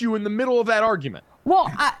correct you in the middle of that argument? Well,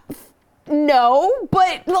 no,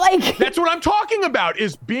 but like... That's what I'm talking about,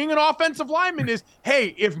 is being an offensive lineman is,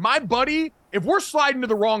 hey, if we're sliding to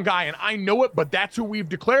the wrong guy and I know it, but that's who we've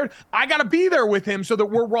declared, I got to be there with him so that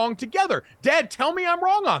we're wrong together. Dad, tell me I'm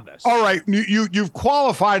wrong on this. All right. You've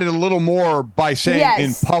qualified it a little more by saying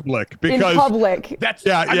in public. Because in public. That's,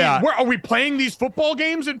 I mean, are we playing these football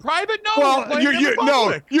games in private? No, well, we're playing them in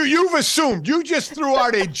public. You've assumed. You just threw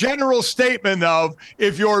out a general statement of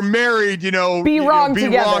if you're married, be wrong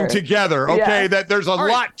together. Okay, that there's a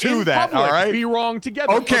lot to that. Public, all right, be wrong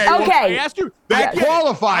together. Okay. Well, I asked you. That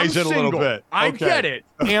qualifies it a little bit. I get it.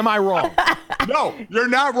 Am I wrong? No, you're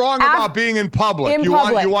not wrong about being in public. You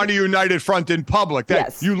want a united front in public.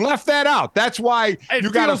 You left that out. That's why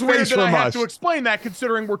you got a face from us. I have to explain that,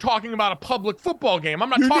 considering we're talking about a public football game. I'm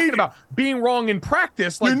not talking about being wrong in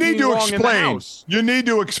practice. Like being wrong in the house. You need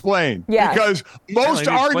to explain. Yeah. Because most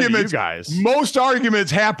arguments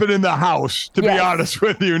happen in the house. To be honest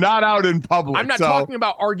with you, not out in public. I'm not talking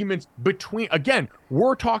about arguments between. Again,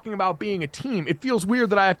 we're talking about being a team. It feels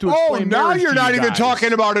weird that I have to explain. Oh, now you're not even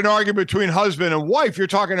talking about an argument between husband and wife. You're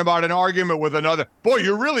talking about an argument with another. Boy,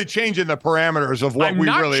 you're really changing the parameters of what we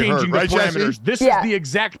really heard, right, parameters. Jesse? This is the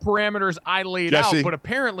exact parameters I laid out, but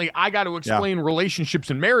apparently I got to explain relationships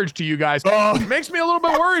and marriage to you guys. It makes me a little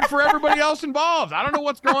bit worried for everybody else involved. I don't know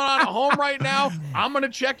what's going on at home right now. I'm going to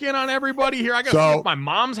check in on everybody here. I got to see if my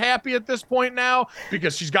mom's happy at this point now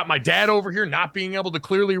because she's got my dad over here not being able to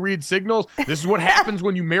clearly read signals. This is what happens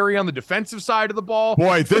when you marry on the defensive side of the ball.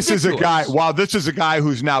 Boy, this is a guy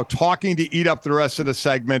who's now talking to eat up the rest of the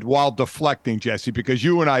segment while deflecting, Jesse, because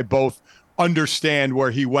you and I both understand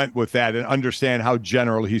where he went with that and understand how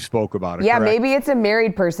general he spoke about it. Yeah, correct? Maybe it's a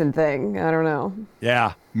married person thing. I don't know.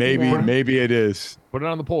 Yeah, maybe it is. Put it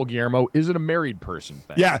on the poll, Guillermo. Is it a married person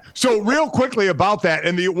thing? Yeah. So real quickly about that,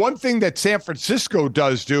 and the one thing that San Francisco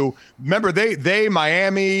does do, remember they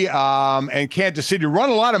Miami and Kansas City run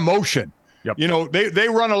a lot of motion. Yep. They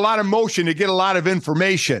run a lot of motion to get a lot of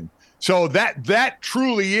information. So that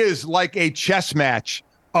truly is like a chess match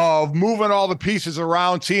of moving all the pieces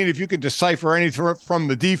around, seeing if you can decipher anything from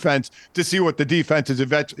the defense to see what the defense is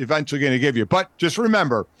eventually going to give you. But just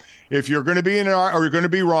remember, if you're going to be or you're going to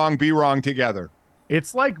be wrong together.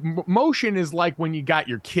 It's like motion is like when you got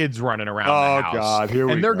your kids running around the house. Oh, God, here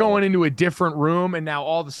we go. And they're going into a different room, and now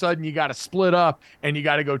all of a sudden you got to split up, and you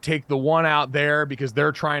got to go take the one out there because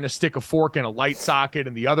they're trying to stick a fork in a light socket,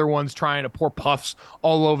 and the other one's trying to pour puffs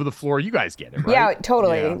all over the floor. You guys get it, right? Yeah,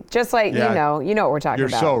 totally. Yeah. Just like, you know what we're talking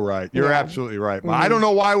about. You're so right. You're absolutely right. Mm-hmm. I don't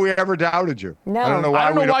know why we ever doubted you. No. I don't know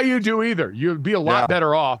why you do either. You'd be a lot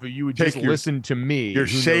better off if you would just listen to me. Your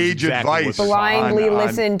sage advice. Blindly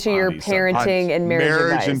listen to your parenting and marriage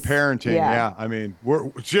advice. And parenting, I mean,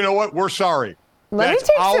 you know what? We're sorry. Let me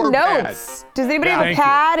take some notes. Does anybody have a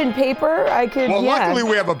pad and paper? Luckily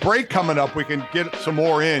we have a break coming up. We can get some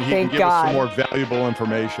more in. He can give us some more valuable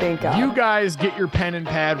information. Thank God. You guys get your pen and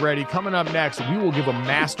pad ready. Coming up next, we will give a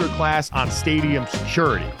master class on stadium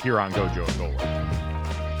security here on Gojo and Gold.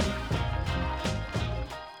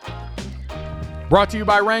 Brought to you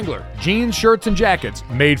by Wrangler. Jeans, shirts, and jackets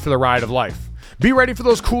made for the ride of life. Be ready for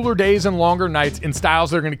those cooler days and longer nights in styles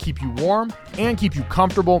that are going to keep you warm and keep you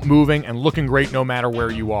comfortable, moving, and looking great no matter where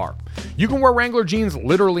you are. You can wear Wrangler jeans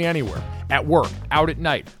literally anywhere. At work, out at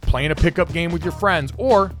night, playing a pickup game with your friends,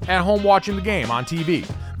 or at home watching the game on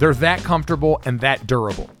TV. They're that comfortable and that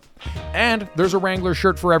durable. And there's a Wrangler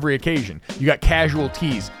shirt for every occasion. You got casual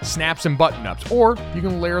tees, snaps, and button-ups, or you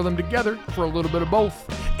can layer them together for a little bit of both.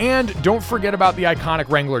 And don't forget about the iconic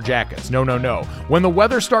Wrangler jackets. No. When the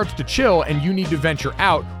weather starts to chill and you need to venture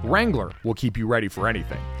out, Wrangler will keep you ready for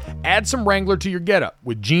anything. Add some Wrangler to your getup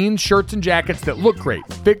with jeans, shirts, and jackets that look great,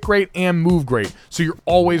 fit great, and move great, so you're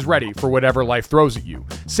always ready for whatever life throws at you.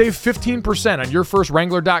 Save 15% on your first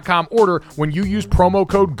Wrangler.com order when you use promo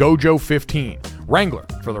code GOJO15. Wrangler,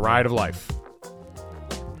 for the ride of life.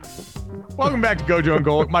 Welcome back to Gojo and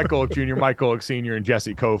Golic. Mike Golic Jr., Mike Golic Sr., and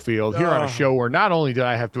Jesse Cofield here on a show where not only did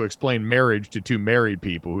I have to explain marriage to two married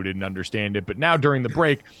people who didn't understand it, but now during the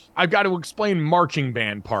break, I've got to explain marching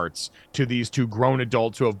band parts to these two grown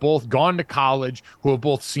adults who have both gone to college, who have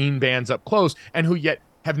both seen bands up close, and who yet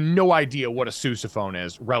have no idea what a sousaphone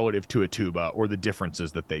is relative to a tuba or the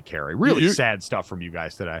differences that they carry. Really sad stuff from you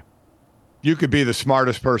guys today. You could be the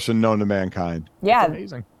smartest person known to mankind. Yeah,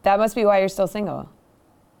 amazing. That must be why you're still single.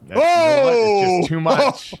 It's just too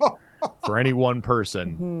much. for any one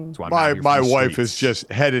person. That's why my wife is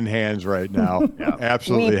just head in hands right now.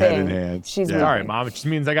 Absolutely head in hands. She's all right, Mom. It just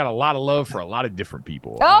means I got a lot of love for a lot of different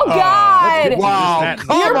people. Oh, God. Wow.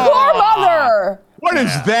 Your poor mother. What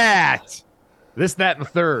is that? This, that, and the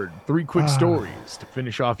third. 3 quick stories to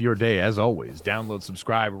finish off your day. As always, download,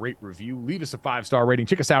 subscribe, rate, review. Leave us a 5-star rating.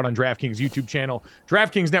 Check us out on DraftKings YouTube channel,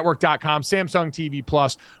 DraftKingsNetwork.com, Samsung TV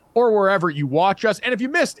Plus, or wherever you watch us. And if you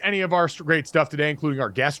missed any of our great stuff today, including our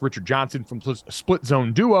guest, Richard Johnson from Split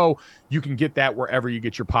Zone Duo, you can get that wherever you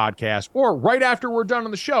get your podcast or right after we're done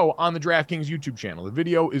on the show on the DraftKings YouTube channel. The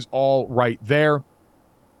video is all right there.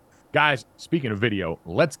 Guys, speaking of video,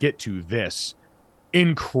 let's get to this.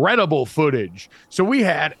 Incredible footage. So we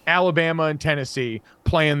had Alabama and Tennessee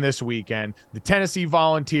playing this weekend. The Tennessee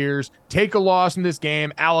Volunteers take a loss in this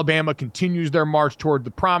game. Alabama continues their march toward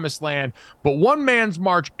the promised land, but one man's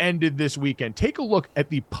march ended this weekend. Take a look at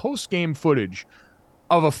the post-game footage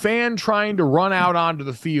of a fan trying to run out onto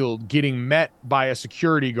the field, getting met by a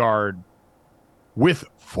security guard with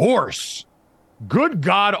force. Good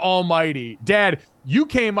God almighty. Dad, you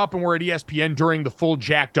came up and were at ESPN during the full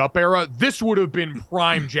jacked up era. This would have been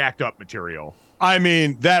prime jacked up material. I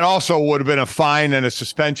mean, that also would have been a fine and a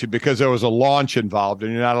suspension because there was a launch involved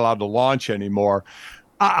and you're not allowed to launch anymore.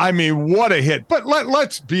 I mean, what a hit. But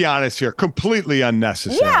let's be honest here. Completely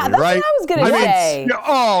unnecessary, yeah, that's right? what I was going to say.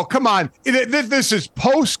 Oh, come on. This is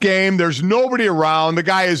post-game. There's nobody around. The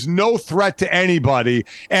guy is no threat to anybody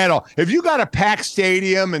at all. If you got a packed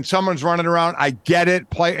stadium and someone's running around, I get it,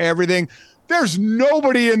 play everything. There's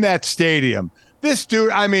nobody in that stadium. This dude,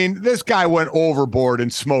 I mean, this guy went overboard in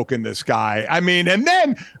smoking this guy. I mean, and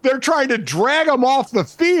then they're trying to drag him off the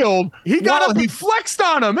field. He got up and flexed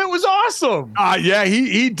on him. It was awesome. Yeah,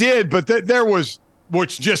 he did. But there was,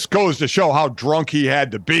 which just goes to show how drunk he had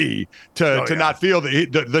to be to not feel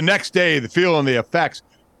the next day, the feeling the effects.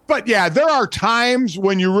 But yeah, there are times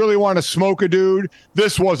when you really want to smoke a dude.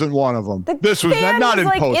 This wasn't one of them. This was not in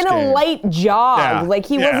post-game. In a light jog. Yeah. Like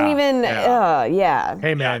he wasn't even,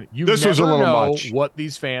 Hey man, you this never was a little know much. What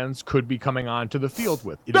these fans could be coming onto the field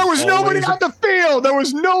with. There was nobody on the field. There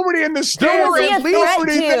was nobody in the stadium.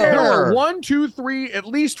 There were 1, 2, 3, at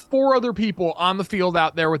least 4 other people on the field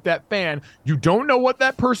out there with that fan. You don't know what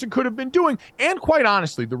that person could have been doing. And quite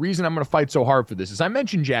honestly, the reason I'm going to fight so hard for this is I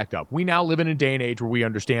mentioned jacked up. We now live in a day and age where we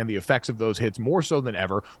understand the effects of those hits more so than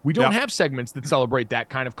ever. We don't have segments that celebrate that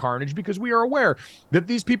kind of carnage because we are aware that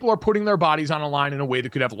these people are putting their bodies on a line in a way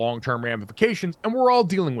that could have long-term ramifications, and we're all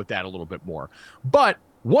dealing with that a little bit more. But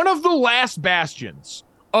one of the last bastions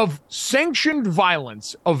of sanctioned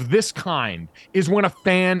violence of this kind is when a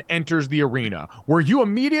fan enters the arena, where you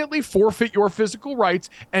immediately forfeit your physical rights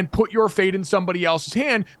and put your fate in somebody else's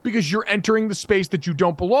hand because you're entering the space that you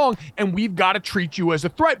don't belong, and we've got to treat you as a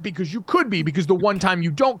threat because you could be, because the one time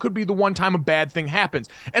you don't could be the one time a bad thing happens.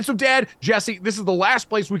 And so, Dad, Jesse, this is the last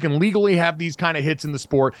place we can legally have these kind of hits in the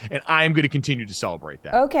sport, and I am going to continue to celebrate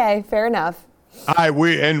that. Okay, fair enough.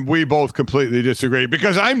 We both completely disagree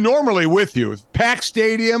because I'm normally with you. Packed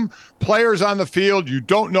stadium, players on the field, you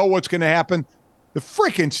don't know what's going to happen. The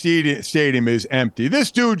freaking stadium is empty. This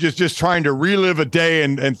dude is just trying to relive a day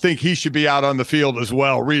and think he should be out on the field as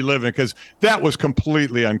well, reliving, because that was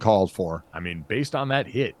completely uncalled for. I mean, based on that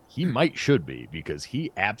hit, he should be because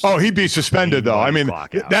he absolutely. Oh, he'd be suspended though. I mean,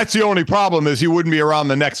 that's the only problem is he wouldn't be around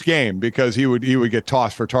the next game because he would get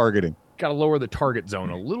tossed for targeting. Got to lower the target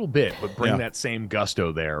zone a little bit, but bring that same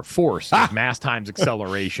gusto there. Force, mass times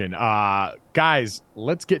acceleration. Guys,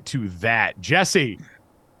 let's get to that. Jesse,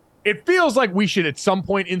 it feels like we should at some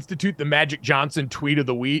point institute the Magic Johnson tweet of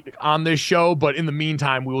the week on this show, but in the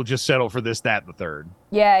meantime, we will just settle for this, that, and the third.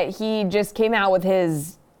 Yeah, he just came out with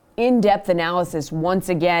his in-depth analysis once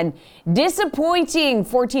again. Disappointing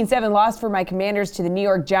 14-7 loss for my Commanders to the New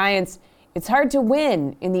York Giants. It's hard to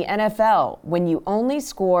win in the NFL when you only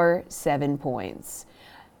score 7 points.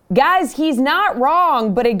 Guys, he's not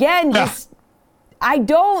wrong, but again, I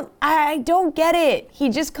don't get it. He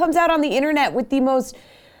just comes out on the internet with the most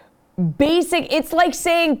basic, it's like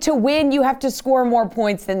saying to win, you have to score more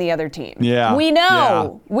points than the other team. Yeah. We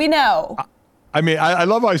know. Yeah. We know. I mean, I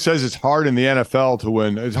love how he says it's hard in the NFL to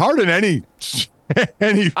win. It's hard in any I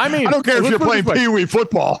don't care if you're playing pee-wee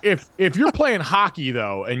football. If you're playing hockey,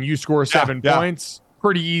 though, and you score 7 points,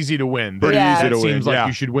 pretty easy to win. Pretty easy to win. Seems like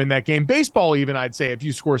you should win that game. Baseball, even, I'd say, if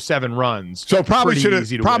you score 7 runs. So probably should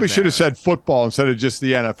have said football instead of just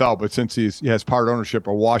the NFL. But since he has part ownership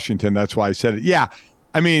of Washington, that's why I said it. Yeah,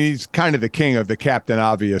 I mean, he's kind of the king of the Captain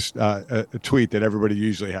Obvious tweet that everybody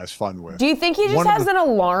usually has fun with. Do you think he just has an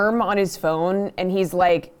alarm on his phone and he's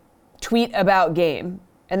like, tweet about game?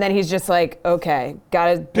 And then he's just like, okay,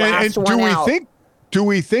 gotta blast one out. Do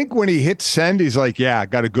we think when he hits send, he's like, yeah,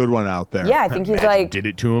 got a good one out there? Yeah, I think he's like, did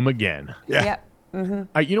it to him again. Yeah.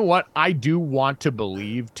 You know what? I do want to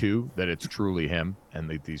believe, too, that it's truly him and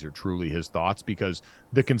that these are truly his thoughts, because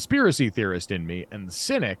the conspiracy theorist in me and the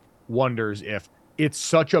cynic wonders if it's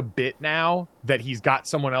such a bit now that he's got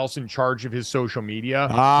someone else in charge of his social media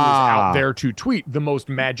who is out there to tweet the most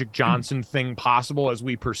Magic Johnson thing possible as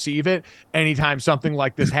we perceive it. Anytime something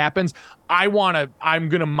like this happens, I'm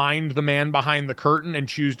going to mind the man behind the curtain and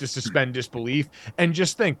choose to suspend disbelief and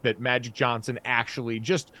just think that Magic Johnson actually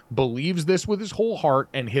just believes this with his whole heart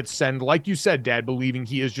and hits send, like you said, Dad, believing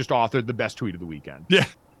he has just authored the best tweet of the weekend. Yeah.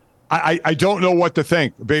 I don't know what to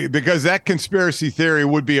think, because that conspiracy theory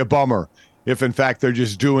would be a bummer if, in fact, they're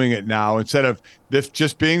just doing it now instead of this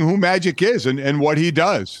just being who Magic is and what he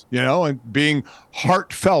does, and being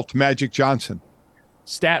heartfelt Magic Johnson.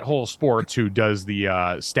 Stat Hole Sports, who does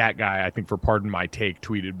the stat guy, I think, for Pardon My Take,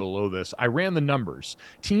 tweeted below this. I ran the numbers.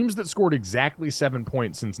 Teams that scored exactly 7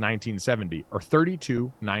 points since 1970 are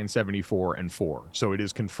 32, 974, and 4. So it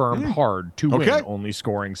is confirmed hard to win, only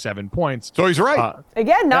scoring 7 points. So he's right.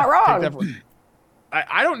 Again, not wrong.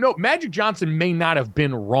 I don't know. Magic Johnson may not have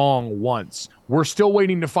been wrong once. We're still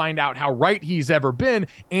waiting to find out how right he's ever been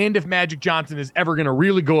and if Magic Johnson is ever going to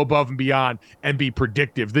really go above and beyond and be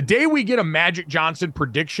predictive. The day we get a Magic Johnson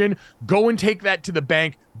prediction, go and take that to the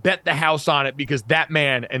bank, bet the house on it, because that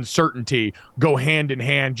man and certainty go hand in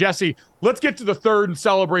hand. Jesse, let's get to the third and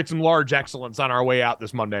celebrate some large excellence on our way out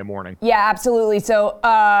this Monday morning. Yeah, absolutely. So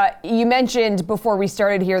you mentioned before we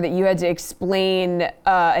started here that you had to explain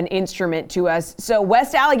an instrument to us. So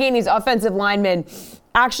West Allegheny's offensive lineman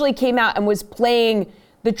actually came out and was playing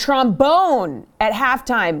the trombone at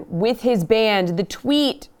halftime with his band. The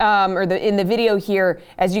tweet in the video here,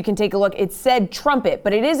 as you can take a look, it said trumpet,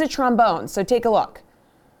 but it is a trombone. So take a look.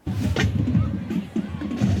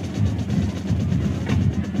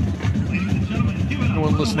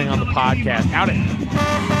 Anyone listening on the podcast, out it.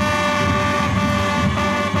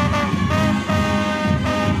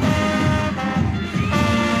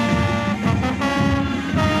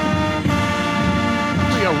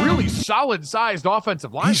 A really solid-sized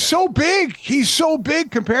offensive lineman. He's so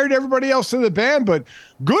big compared to everybody else in the band, but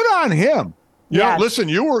good on him. Yeah, listen,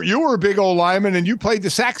 you were a big old lineman and you played the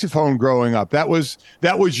saxophone growing up. That was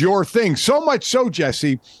your thing. So much so,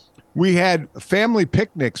 Jesse, we had family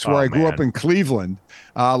picnics where I grew up in Cleveland,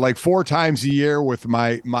 like 4 times a year with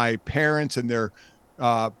my parents and their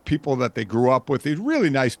people that they grew up with. These really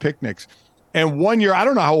nice picnics. And one year, I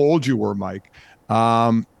don't know how old you were, Mike.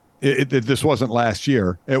 This wasn't last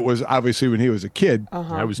year. It was obviously when he was a kid.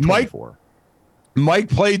 I was 24. Mike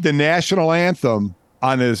played the national anthem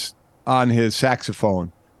on his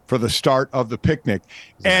saxophone for the start of the picnic,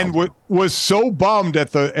 and was so bummed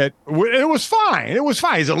it was fine. It was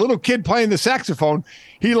fine. He's a little kid playing the saxophone.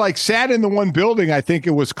 He sat in the one building. I think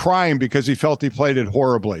it was crying because he felt he played it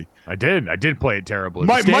horribly. I did play it terribly.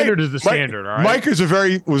 The standard is the standard. All right. Mike was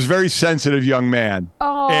was very sensitive young man.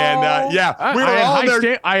 Oh, and we were all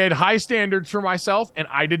there. I had high standards for myself, and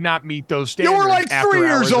I did not meet those standards. You were like 3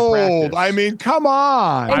 years old. I mean, come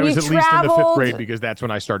on. And I was at least in the 5th grade because that's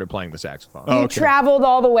when I started playing the saxophone. You traveled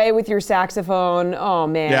all the way with your saxophone. Oh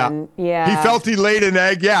man, yeah. He felt he laid an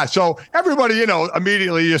egg. Yeah. So everybody,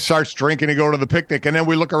 immediately just starts drinking and go to the picnic, and then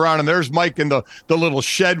we look around and there's Mike in the little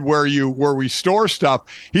shed where we store stuff.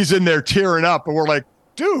 He's in there tearing up, and we're like,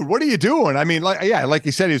 dude, what are you doing? I mean, like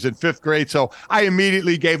you said, he was in 5th grade, so I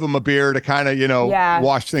immediately gave him a beer to kind of,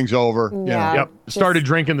 wash things over. Yeah. Yep. Started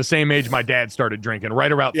drinking the same age my dad started drinking,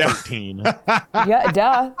 right around 13. Yeah,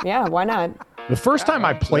 duh. Yeah, why not? The first time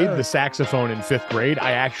I played the saxophone in 5th grade,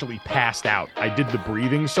 I actually passed out. I did the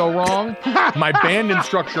breathing so wrong. My band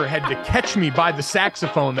instructor had to catch me by the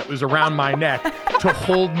saxophone that was around my neck to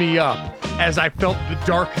hold me up as I felt the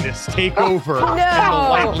darkness take over and the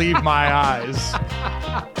light leave my eyes.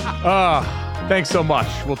 Thanks so much.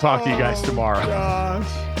 We'll talk to you guys tomorrow.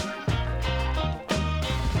 Gosh.